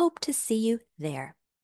 and I hope to see you there.